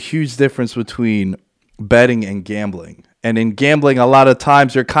think there's a huge difference between betting and gambling. And in gambling, a lot of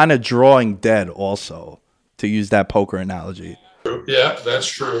times you're kind of drawing dead also, to use that poker analogy. Yeah, that's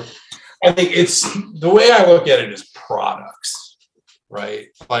true. I think it's the way I look at it is products, right?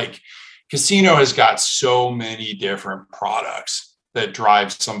 Like casino has got so many different products that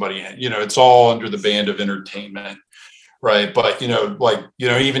drive somebody in. You know, it's all under the band of entertainment, right? But,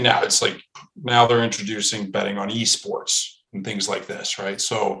 even now it's like now they're introducing betting on esports and things like this, right?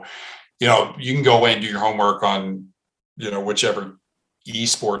 So, you can go away and do your homework on, whichever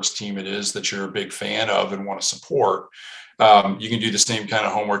esports team it is that you're a big fan of and want to support. You can do the same kind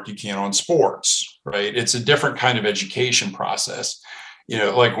of homework you can on sports, right? It's a different kind of education process.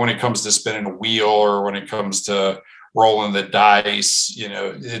 Like when it comes to spinning a wheel or when it comes to rolling the dice, you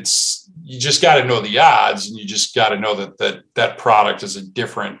just got to know the odds, and you just got to know that product is a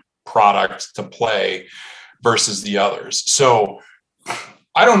different product to play versus the others. So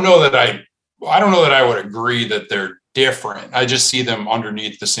I don't know that I would agree that they're different. I just see them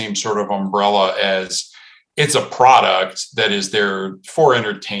underneath the same sort of umbrella as it's a product that is there for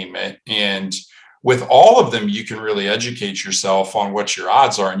entertainment. And with all of them, you can really educate yourself on what your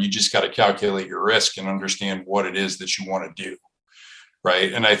odds are, and you just got to calculate your risk and understand what it is that you want to do.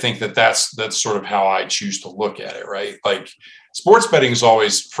 Right. And I think that's sort of how I choose to look at it. Right. Like sports betting is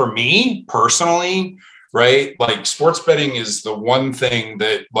always, for me personally, right, like sports betting is the one thing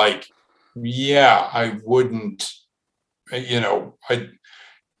that, like, I wouldn't, I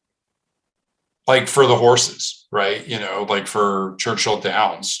like for the horses, right? Like for Churchill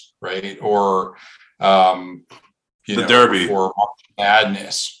Downs, right? Or, the Derby or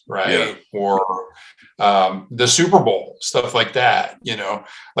Madness, right? Yeah. Or the Super Bowl, stuff like that,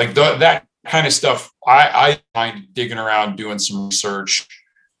 like that kind of stuff. I find digging around, doing some research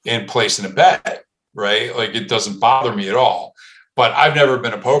and placing a bet, right? Like it doesn't bother me at all. But I've never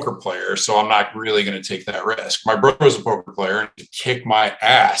been a poker player, so I'm not really going to take that risk. My brother was a poker player and he'd kick my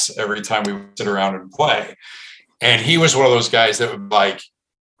ass every time we would sit around and play. And he was one of those guys that would be like,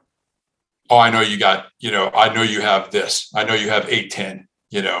 oh, I know you got, I know you have this. I know you have 8-10,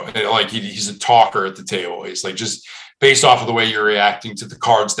 and like he's a talker at the table. He's like, just based off of the way you're reacting to the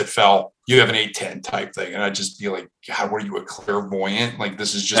cards that fell, you have an 8-10 type thing. And I'd just be like, God, what are you, a clairvoyant? Like,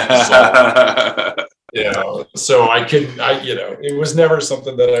 this is just bizarre. So it was never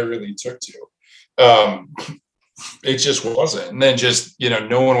something that I really took to. It just wasn't. And then just,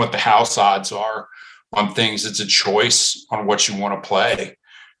 knowing what the house odds are on things, it's a choice on what you want to play,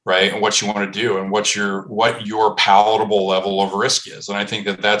 right? And what you want to do and what your palatable level of risk is. And I think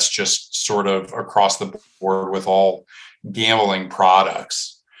that that's just sort of across the board with all gambling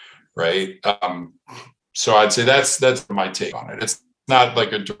products, right? So I'd say that's my take on it. It's not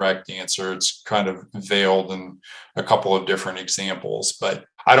like a direct answer. It's kind of veiled in a couple of different examples, but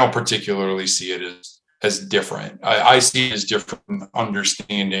I don't particularly see it as different. I see it as different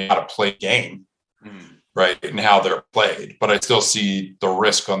understanding how to play a game, right, and how they're played. But I still see the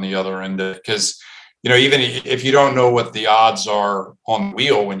risk on the other end because, even if you don't know what the odds are on the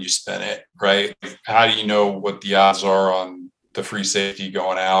wheel when you spin it, right, how do you know what the odds are on the free safety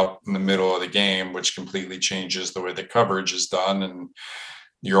going out in the middle of the game, which completely changes the way the coverage is done and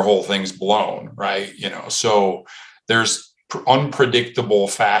your whole thing's blown, right? So there's unpredictable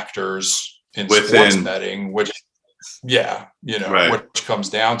factors in sports betting, which comes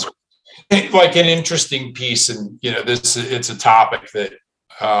down to like an interesting piece. And, it's a topic that,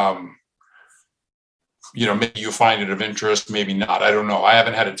 maybe you find it of interest, maybe not. I don't know. I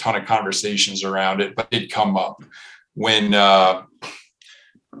haven't had a ton of conversations around it, but it come up when the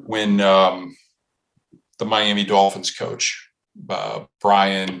Miami Dolphins coach,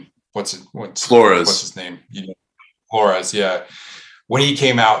 Brian, what's his name? Flores. Yeah. When he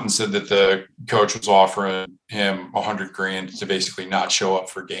came out and said that the coach was offering him $100,000 to basically not show up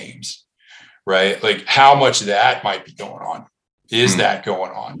for games, right? Like, how much of that might be going on? Is that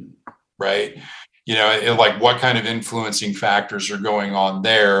going on? Right. Like, what kind of influencing factors are going on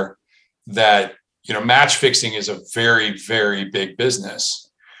there that, match fixing is a very, very big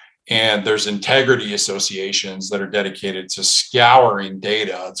business. And there's integrity associations that are dedicated to scouring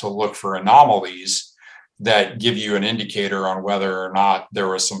data to look for anomalies that give you an indicator on whether or not there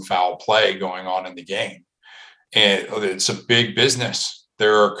was some foul play going on in the game. And it's a big business.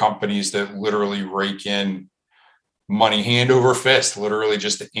 There are companies that literally rake in money hand over fist, literally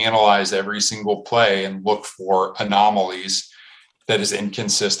just to analyze every single play and look for anomalies that is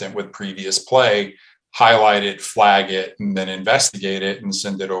inconsistent with previous play, highlight it, flag it, and then investigate it and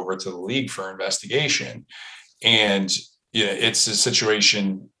send it over to the league for investigation. And it's a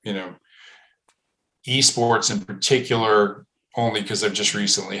situation, esports in particular, only because I've just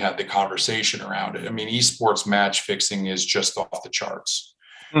recently had the conversation around it. I mean, esports match fixing is just off the charts,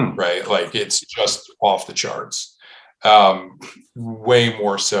 right? Like, it's just off the charts. Way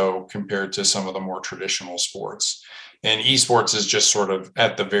more so compared to some of the more traditional sports. And esports is just sort of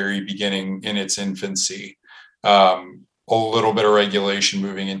at the very beginning in its infancy. A little bit of regulation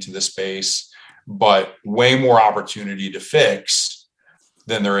moving into the space, but way more opportunity to fix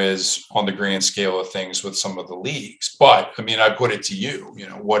than there is on the grand scale of things with some of the leagues. But I mean, I put it to you,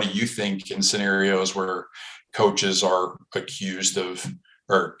 what do you think in scenarios where coaches are accused of,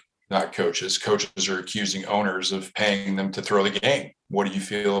 or not coaches are accusing owners of paying them to throw the game? What do you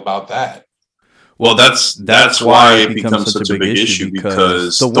feel about that? Well, that's why it becomes such a big issue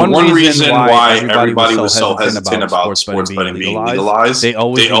because the one reason why everybody was so hesitant about sports betting being legalized, they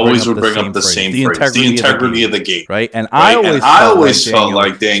always would bring up the same phrase, the integrity of the game, right? And I always felt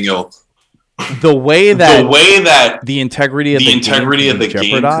like, Daniel, the way that the integrity of the game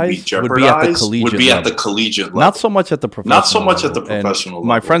could be jeopardized would be at the collegiate level. Not so much at the professional level.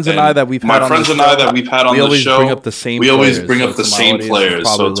 My friends and I that we've had on the show, we always bring up the same players.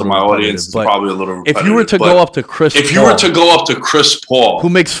 So to my audience, it's probably a little repetitive. If you were to go up to Chris Paul,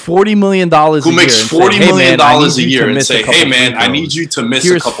 who makes $40 million a year and say, "Hey man, I need you to miss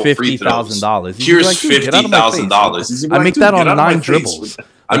a couple free throws. Here's $50,000. I make that on 9 dribbles."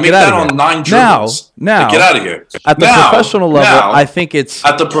 I make that on 9 dribbles. Now, get out of here. At the professional level, I think it's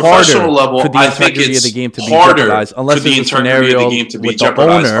harder for the integrity of the game to be jeopardized, unless there's a scenario with the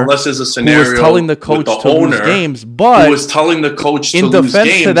owner who was telling the coach to lose games. But in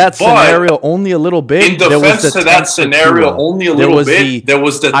defense to that scenario, only a little bit. There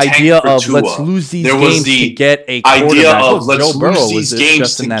was the idea of let's lose these games to get a quarterback. Joe Burrow was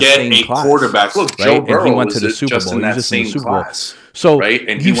just in that same class. Look, Joe Burrow went to the Super Bowl. He was just in the Super Bowl. So right?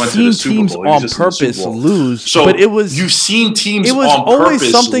 And you've seen teams on purpose lose. So but it was you've seen teams it was on always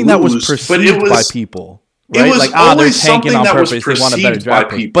purpose something lose, that was perceived by people. Right? It was like, always they're tanking something on that was purpose. They want a better perceived draft by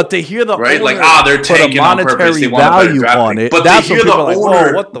pick. people. But to hear the right, owner like they're tanking on purpose. They want a better draft on pick. it. But That's to hear the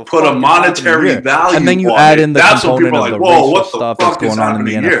owner what the put a monetary value, and then you on add it, in the that's when component people are of like, the whoa, racial what the stuff fuck that's going is on in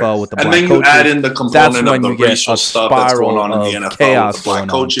the happening here? NFL with the black and then coaches. you add in the That's component when of you the get racial a stuff that's going on in the spiral of NFL chaos with the black going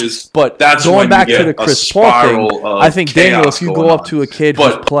on. coaches. But that's going when back you to the get a Chris Paul thing, spiral I think Daniel, if you go up to a kid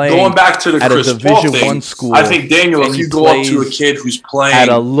who's playing going back to the at a Chris Paul Division thing, One school, I think Daniel, if and you he go up to a plays kid who's playing at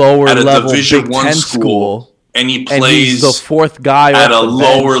a lower at a level Division Big One Ten school, and he and plays he's the fourth guy at off a the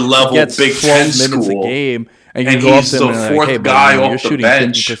lower bench, level gets Big 12 Ten minutes school, a game, and and you go up he's to him the and fourth like, hey, guy buddy, you're off the shooting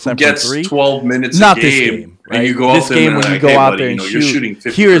bench 50% who from gets three. 12 minutes Not a this game, game, right? and you go this up to him game and when you like, go hey, out buddy, there and you're shooting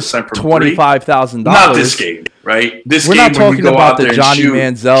shoot, 50% here's from $25,000. Not this game, right? This We're game not talking about the Johnny Manziels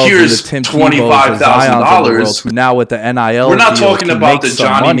and the here's Tim Tebows and Zions of the world who now with the NIL We're not deal talking can about make the some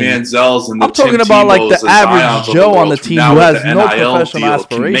Johnny money. Manziels and the I'm talking Tim about like Tebows the and average Zions of Joe the on the world team now who with has the no NIL professional deal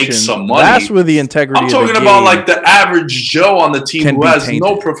can make aspirations. some money. That's where the integrity I'm of talking the about game like the average Joe on the team can who be has no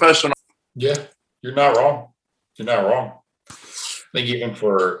tainted. professional. Yeah, you're not wrong. You're not wrong. I think even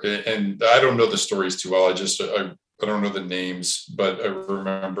for, and I don't know the stories too well. I don't know the names, but I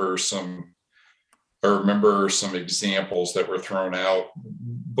remember some examples that were thrown out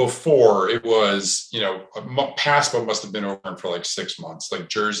before. It was, PASPA must have been over for like 6 months. Like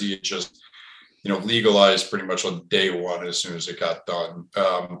Jersey had just, legalized pretty much on day one as soon as it got done.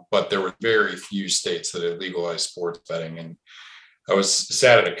 But there were very few states that had legalized sports betting. And I was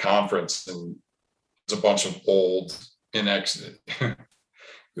sat at a conference and it was a bunch of old it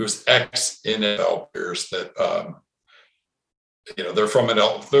was ex-NFL players that, they're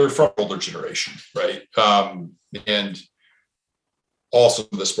from older generation, right? And also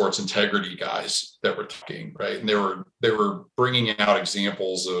the sports integrity guys that were talking, right? And they were bringing out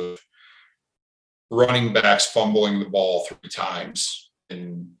examples of running backs fumbling the ball 3 times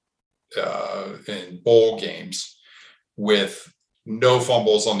in bowl games with no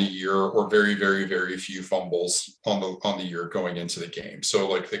fumbles on the year or very, very, very few fumbles on the year going into the game. So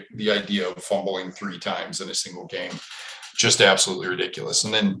like the idea of fumbling 3 times in a single game, just absolutely ridiculous.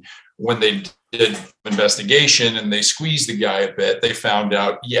 And then when they did investigation and they squeezed the guy a bit, they found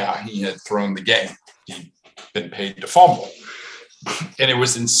out, yeah, he had thrown the game. He'd been paid to fumble. And it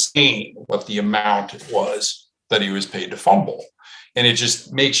was insane what the amount was that he was paid to fumble. And it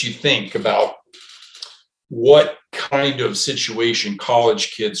just makes you think about what kind of situation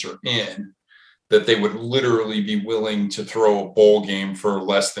college kids are in that they would literally be willing to throw a bowl game for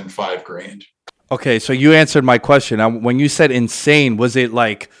less than $5,000. Okay, so you answered my question. When you said insane, was it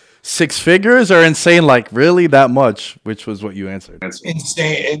like 6 figures or insane like really that much? Which was what you answered.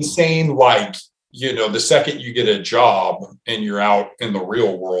 Insane like, the second you get a job and you're out in the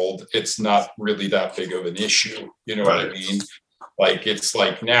real world, it's not really that big of an issue. You know what I mean? Like, it's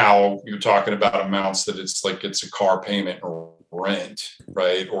like now you're talking about amounts that it's like it's a car payment or rent,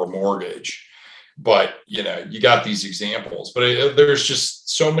 right? Or mortgage. But, you got these examples. But there's just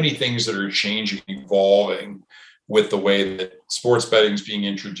so many things that are changing, evolving with the way that sports betting is being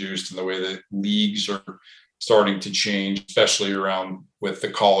introduced and the way that leagues are starting to change, especially around with the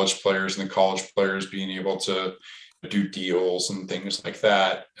college players and the college players being able to do deals and things like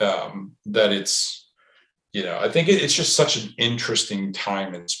that, that it's, I think it's just such an interesting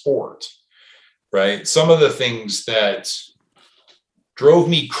time in sport, right? Some of the things that drove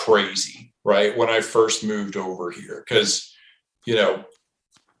me crazy, right, when I first moved over here, because,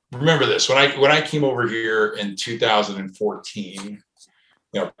 remember this, when I came over here in 2014,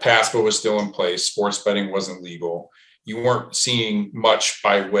 PASPA was still in place, sports betting wasn't legal. You weren't seeing much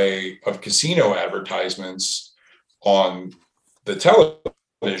by way of casino advertisements on the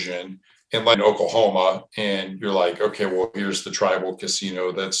television in Oklahoma, and you're like, okay, well, here's the tribal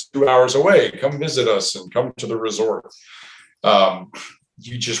casino that's 2 hours away. Come visit us and come to the resort.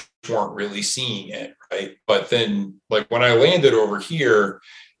 You just weren't really seeing it, right? But then, like when I landed over here,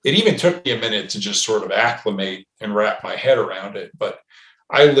 it even took me a minute to just sort of acclimate and wrap my head around it. But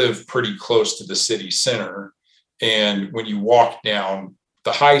I live pretty close to the city center, and when you walk down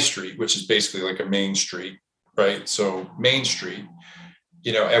the high street, which is basically like a main street, right? So Main Street.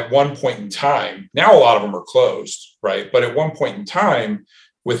 At one point in time, now a lot of them are closed, right? But at one point in time,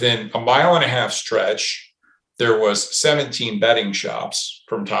 within a 1.5 mile stretch, there was 17 betting shops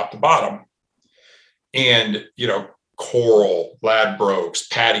from top to bottom. And, Coral, Ladbrokes,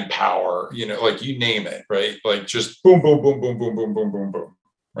 Paddy Power, like you name it, right? Like just boom, boom, boom, boom, boom, boom, boom, boom, boom,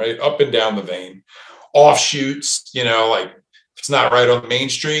 right? Up and down the vein. Offshoots, like if it's not right on Main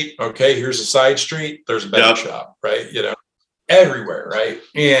Street, okay, here's a side street, there's a betting shop, right? everywhere, right?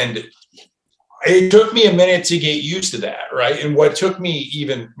 And it took me a minute to get used to that, right? And what took me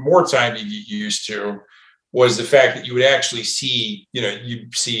even more time to get used to was the fact that you would actually see,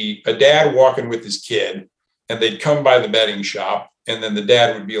 you'd see a dad walking with his kid, and they'd come by the betting shop, and then the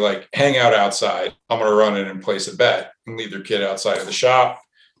dad would be like, hang out outside. I'm going to run in and place a bet, and leave their kid outside of the shop,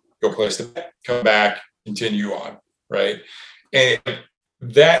 go place the bet, come back, continue on, right? And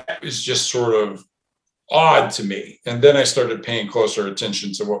that is just sort of odd to me. And then I started paying closer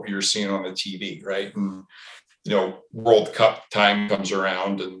attention to what we were seeing on the TV, right? And, World Cup time comes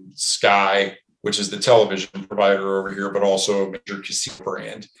around, and Sky, which is the television provider over here, but also a major casino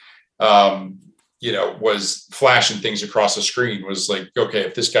brand, was flashing things across the screen, was like, okay,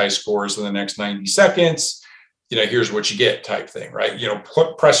 if this guy scores in the next 90 seconds, here's what you get type thing, right?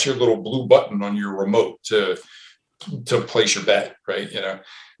 Press your little blue button on your remote to place your bet, right?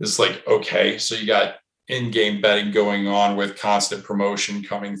 It's like, okay, so you got in-game betting going on with constant promotion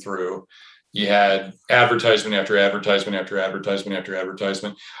coming through. You had advertisement after advertisement after advertisement after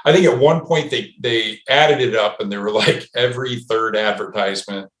advertisement. I think at one point they added it up, and they were like, every third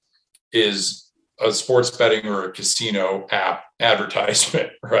advertisement is a sports betting or a casino app advertisement,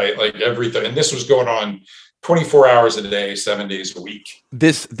 right? Like everything. And this was going on 24 hours a day, 7 days a week.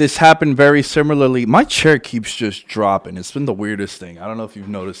 This happened very similarly. My chair keeps just dropping. It's been the weirdest thing. I don't know if you've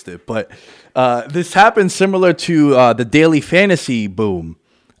noticed it, but this happened similar to the daily fantasy boom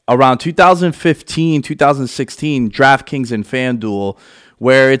around 2015, 2016, DraftKings and FanDuel,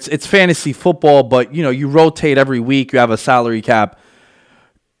 where it's fantasy football, but you rotate every week. You have a salary cap.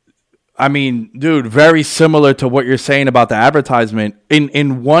 I mean, dude, very similar to what you're saying about the advertisement.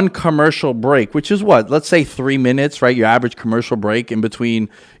 In one commercial break, which is what, let's say 3 minutes, right? Your average commercial break in between,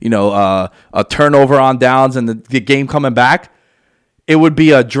 a turnover on downs and the game coming back. It would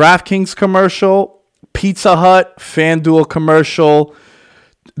be a DraftKings commercial, Pizza Hut, FanDuel commercial,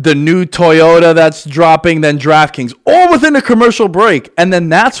 the new Toyota that's dropping, then DraftKings, all within a commercial break. And then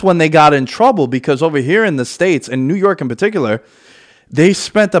that's when they got in trouble, because over here in the States, and New York in particular, they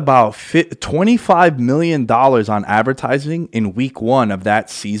spent about $25 million on advertising in week one of that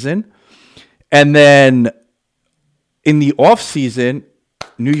season. And then in the offseason,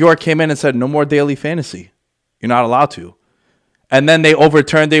 New York came in and said, no more daily fantasy. You're not allowed to. And then they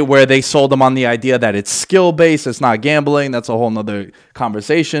overturned it, where they sold them on the idea that it's skill-based, it's not gambling. That's a whole nother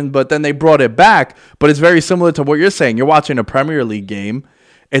conversation. But then they brought it back. But it's very similar to what you're saying. You're watching a Premier League game,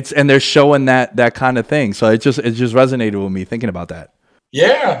 and they're showing that kind of thing. So it just resonated with me thinking about that.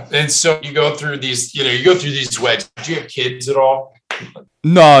 Yeah. And so you go through these, these weddings. Do you have kids at all?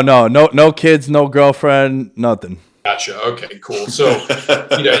 No kids, no girlfriend, nothing. Gotcha. Okay, cool. So,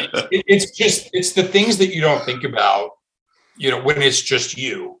 it's the things that you don't think about, when it's just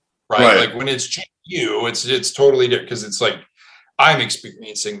you, right? Like when it's just you, it's totally different, because it's like, I'm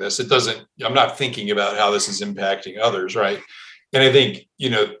experiencing this. I'm not thinking about how this is impacting others. Right. And I think,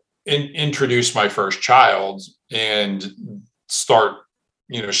 introduce my first child and start,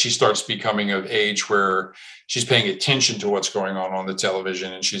 she starts becoming of age where she's paying attention to what's going on the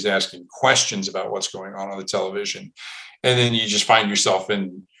television, and she's asking questions about what's going on the television. And then you just find yourself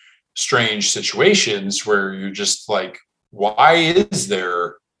in strange situations where you're just like, why is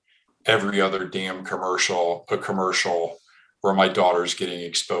there every other damn commercial a commercial where my daughter's getting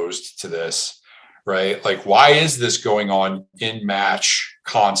exposed to this, right? Like, why is this going on in match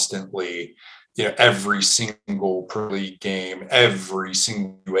constantly? Every single Premier League game, every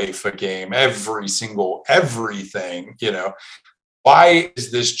single UEFA game, every single everything, why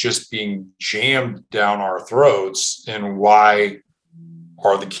is this just being jammed down our throats? And why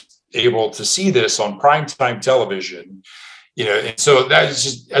are the kids able to see this on primetime television? And so that is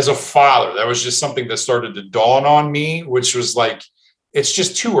just, as a father, that was just something that started to dawn on me, which was like, it's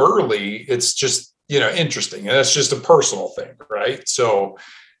just too early. It's just, interesting. And that's just a personal thing. Right. So,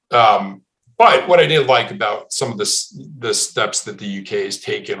 but what I did like about some of the steps that the UK has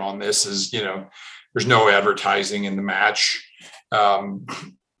taken on this is, there's no advertising in the match.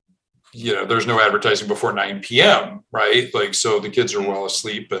 There's no advertising before 9 p.m. Right. Like, so the kids are well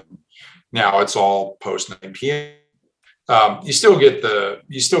asleep, and now it's all post 9 p.m. You still get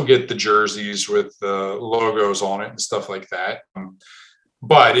the jerseys with the logos on it and stuff like that.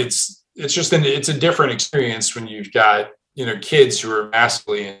 But it's a different experience when you've got, kids who are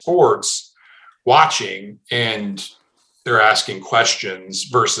massively in sports watching, and they're asking questions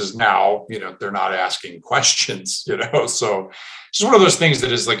versus now, they're not asking questions, so it's one of those things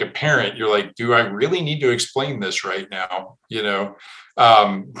that is like a parent, you're like, do I really need to explain this right now?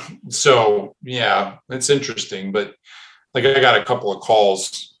 So yeah, it's interesting. But like, I got a couple of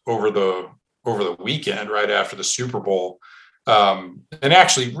calls over the weekend, right after the Super Bowl, and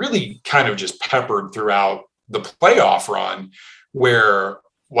actually really kind of just peppered throughout the playoff run, where,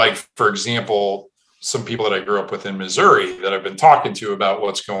 like, for example, some people that I grew up with in Missouri that I've been talking to about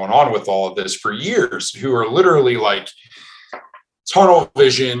what's going on with all of this for years, who are literally like, tunnel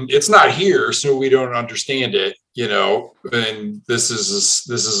vision, it's not here, so we don't understand it, and this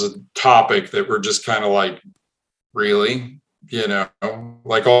is a topic that we're just kind of like, really,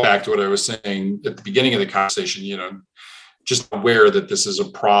 like, all back to what I was saying at the beginning of the conversation, just aware that this is a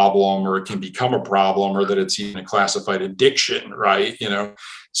problem, or it can become a problem, or that it's even a classified addiction, right?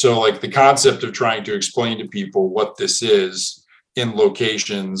 So like the concept of trying to explain to people what this is in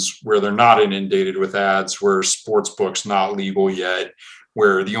locations where they're not inundated with ads, where sports books not legal yet,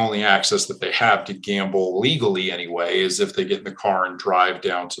 where the only access that they have to gamble legally anyway is if they get in the car and drive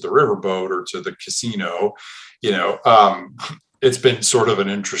down to the riverboat or to the casino. It's been sort of an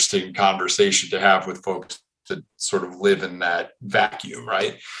interesting conversation to have with folks to sort of live in that vacuum,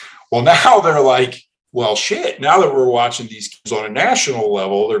 right? Well, now they're like, well, shit, now that we're watching these games on a national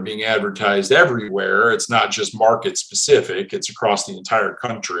level, they're being advertised everywhere. It's not just market specific, it's across the entire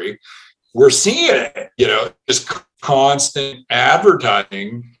country. We're seeing it, just constant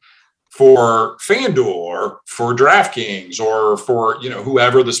advertising for FanDuel or for DraftKings or for,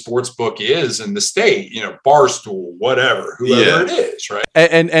 whoever the sports book is in the state, Barstool, whatever, whoever it is, right?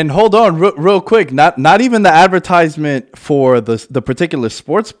 And hold on real quick, not even the advertisement for the particular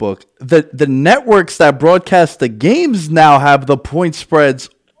sports book. The networks that broadcast the games now have the point spreads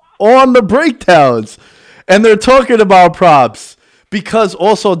on the breakdowns, and they're talking about props. Because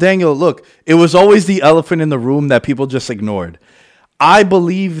also, Daniel, look, it was always the elephant in the room that people just ignored. I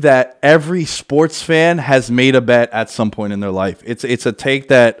believe that every sports fan has made a bet at some point in their life. It's a take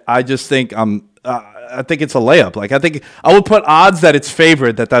that I just think I think it's a layup. Like, I think I would put odds that it's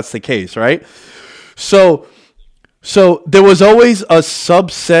favored that that's the case, right? So there was always a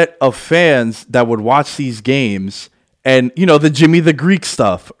subset of fans that would watch these games. And the Jimmy the Greek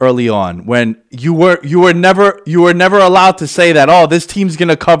stuff early on, when you were never allowed to say that, oh, this team's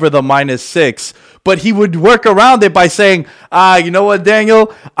gonna cover the -6, but he would work around it by saying, you know what,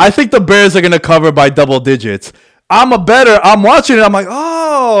 Daniel, I think the Bears are gonna cover by double digits. I'm a bettor. I'm watching it. I'm like,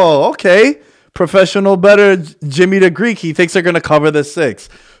 oh, okay, professional bettor Jimmy the Greek. He thinks they're gonna cover the 6.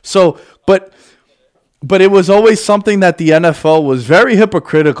 So, But it was always something that the NFL was very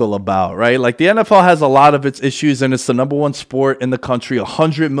hypocritical about, right? Like, the NFL has a lot of its issues, and it's the number one sport in the country.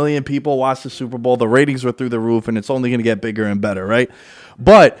 100 million people watch the Super Bowl. The ratings were through the roof, and it's only going to get bigger and better, right?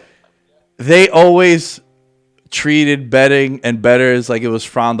 But they always treated betting and bettors like it was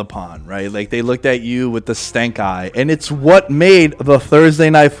frowned upon, right? Like, they looked at you with the stank eye. And it's what made the Thursday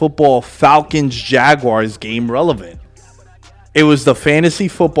Night Football Falcons-Jaguars game relevant. It was the fantasy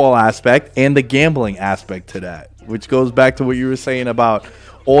football aspect and the gambling aspect to that, which goes back to what you were saying about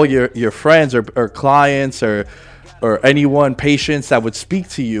all your friends or clients or anyone, patients that would speak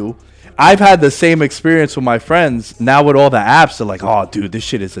to you. I've had the same experience with my friends. Now with all the apps, they're like, oh, dude, this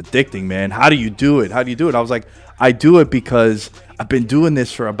shit is addicting, man. How do you do it? How do you do it? I was like, I do it because I've been doing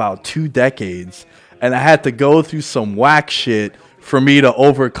this for about 2 decades, and I had to go through some whack shit for me to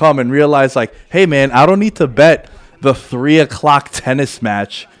overcome and realize, like, hey, man, I don't need to bet the 3 o'clock tennis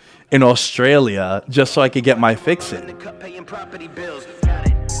match in Australia just so I could get my fix in.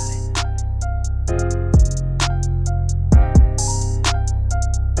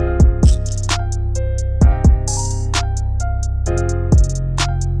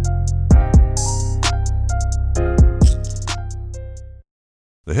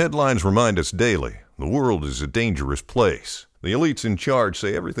 The headlines remind us daily, the world is a dangerous place. The elites in charge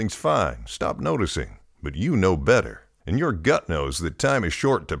say everything's fine, stop noticing. But you know better, and your gut knows that time is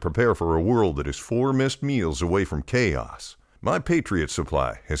short to prepare for a world that is 4 missed meals away from chaos. My Patriot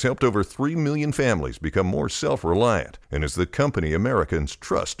Supply has helped over 3 million families become more self-reliant and is the company Americans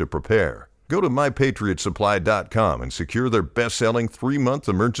trust to prepare. Go to MyPatriotSupply.com and secure their best-selling 3-month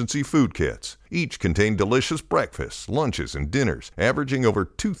emergency food kits. Each contain delicious breakfasts, lunches, and dinners, averaging over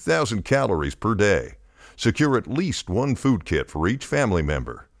 2,000 calories per day. Secure at least 1 food kit for each family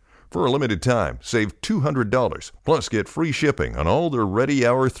member. For a limited time, save $200, plus get free shipping on all their Ready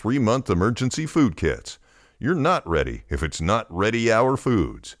Hour 3-month emergency food kits. You're not ready if it's not Ready Hour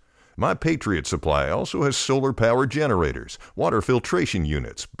Foods. My Patriot Supply also has solar power generators, water filtration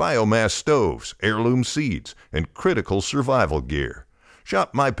units, biomass stoves, heirloom seeds, and critical survival gear.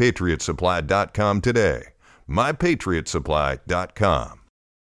 Shop MyPatriotSupply.com today. MyPatriotSupply.com.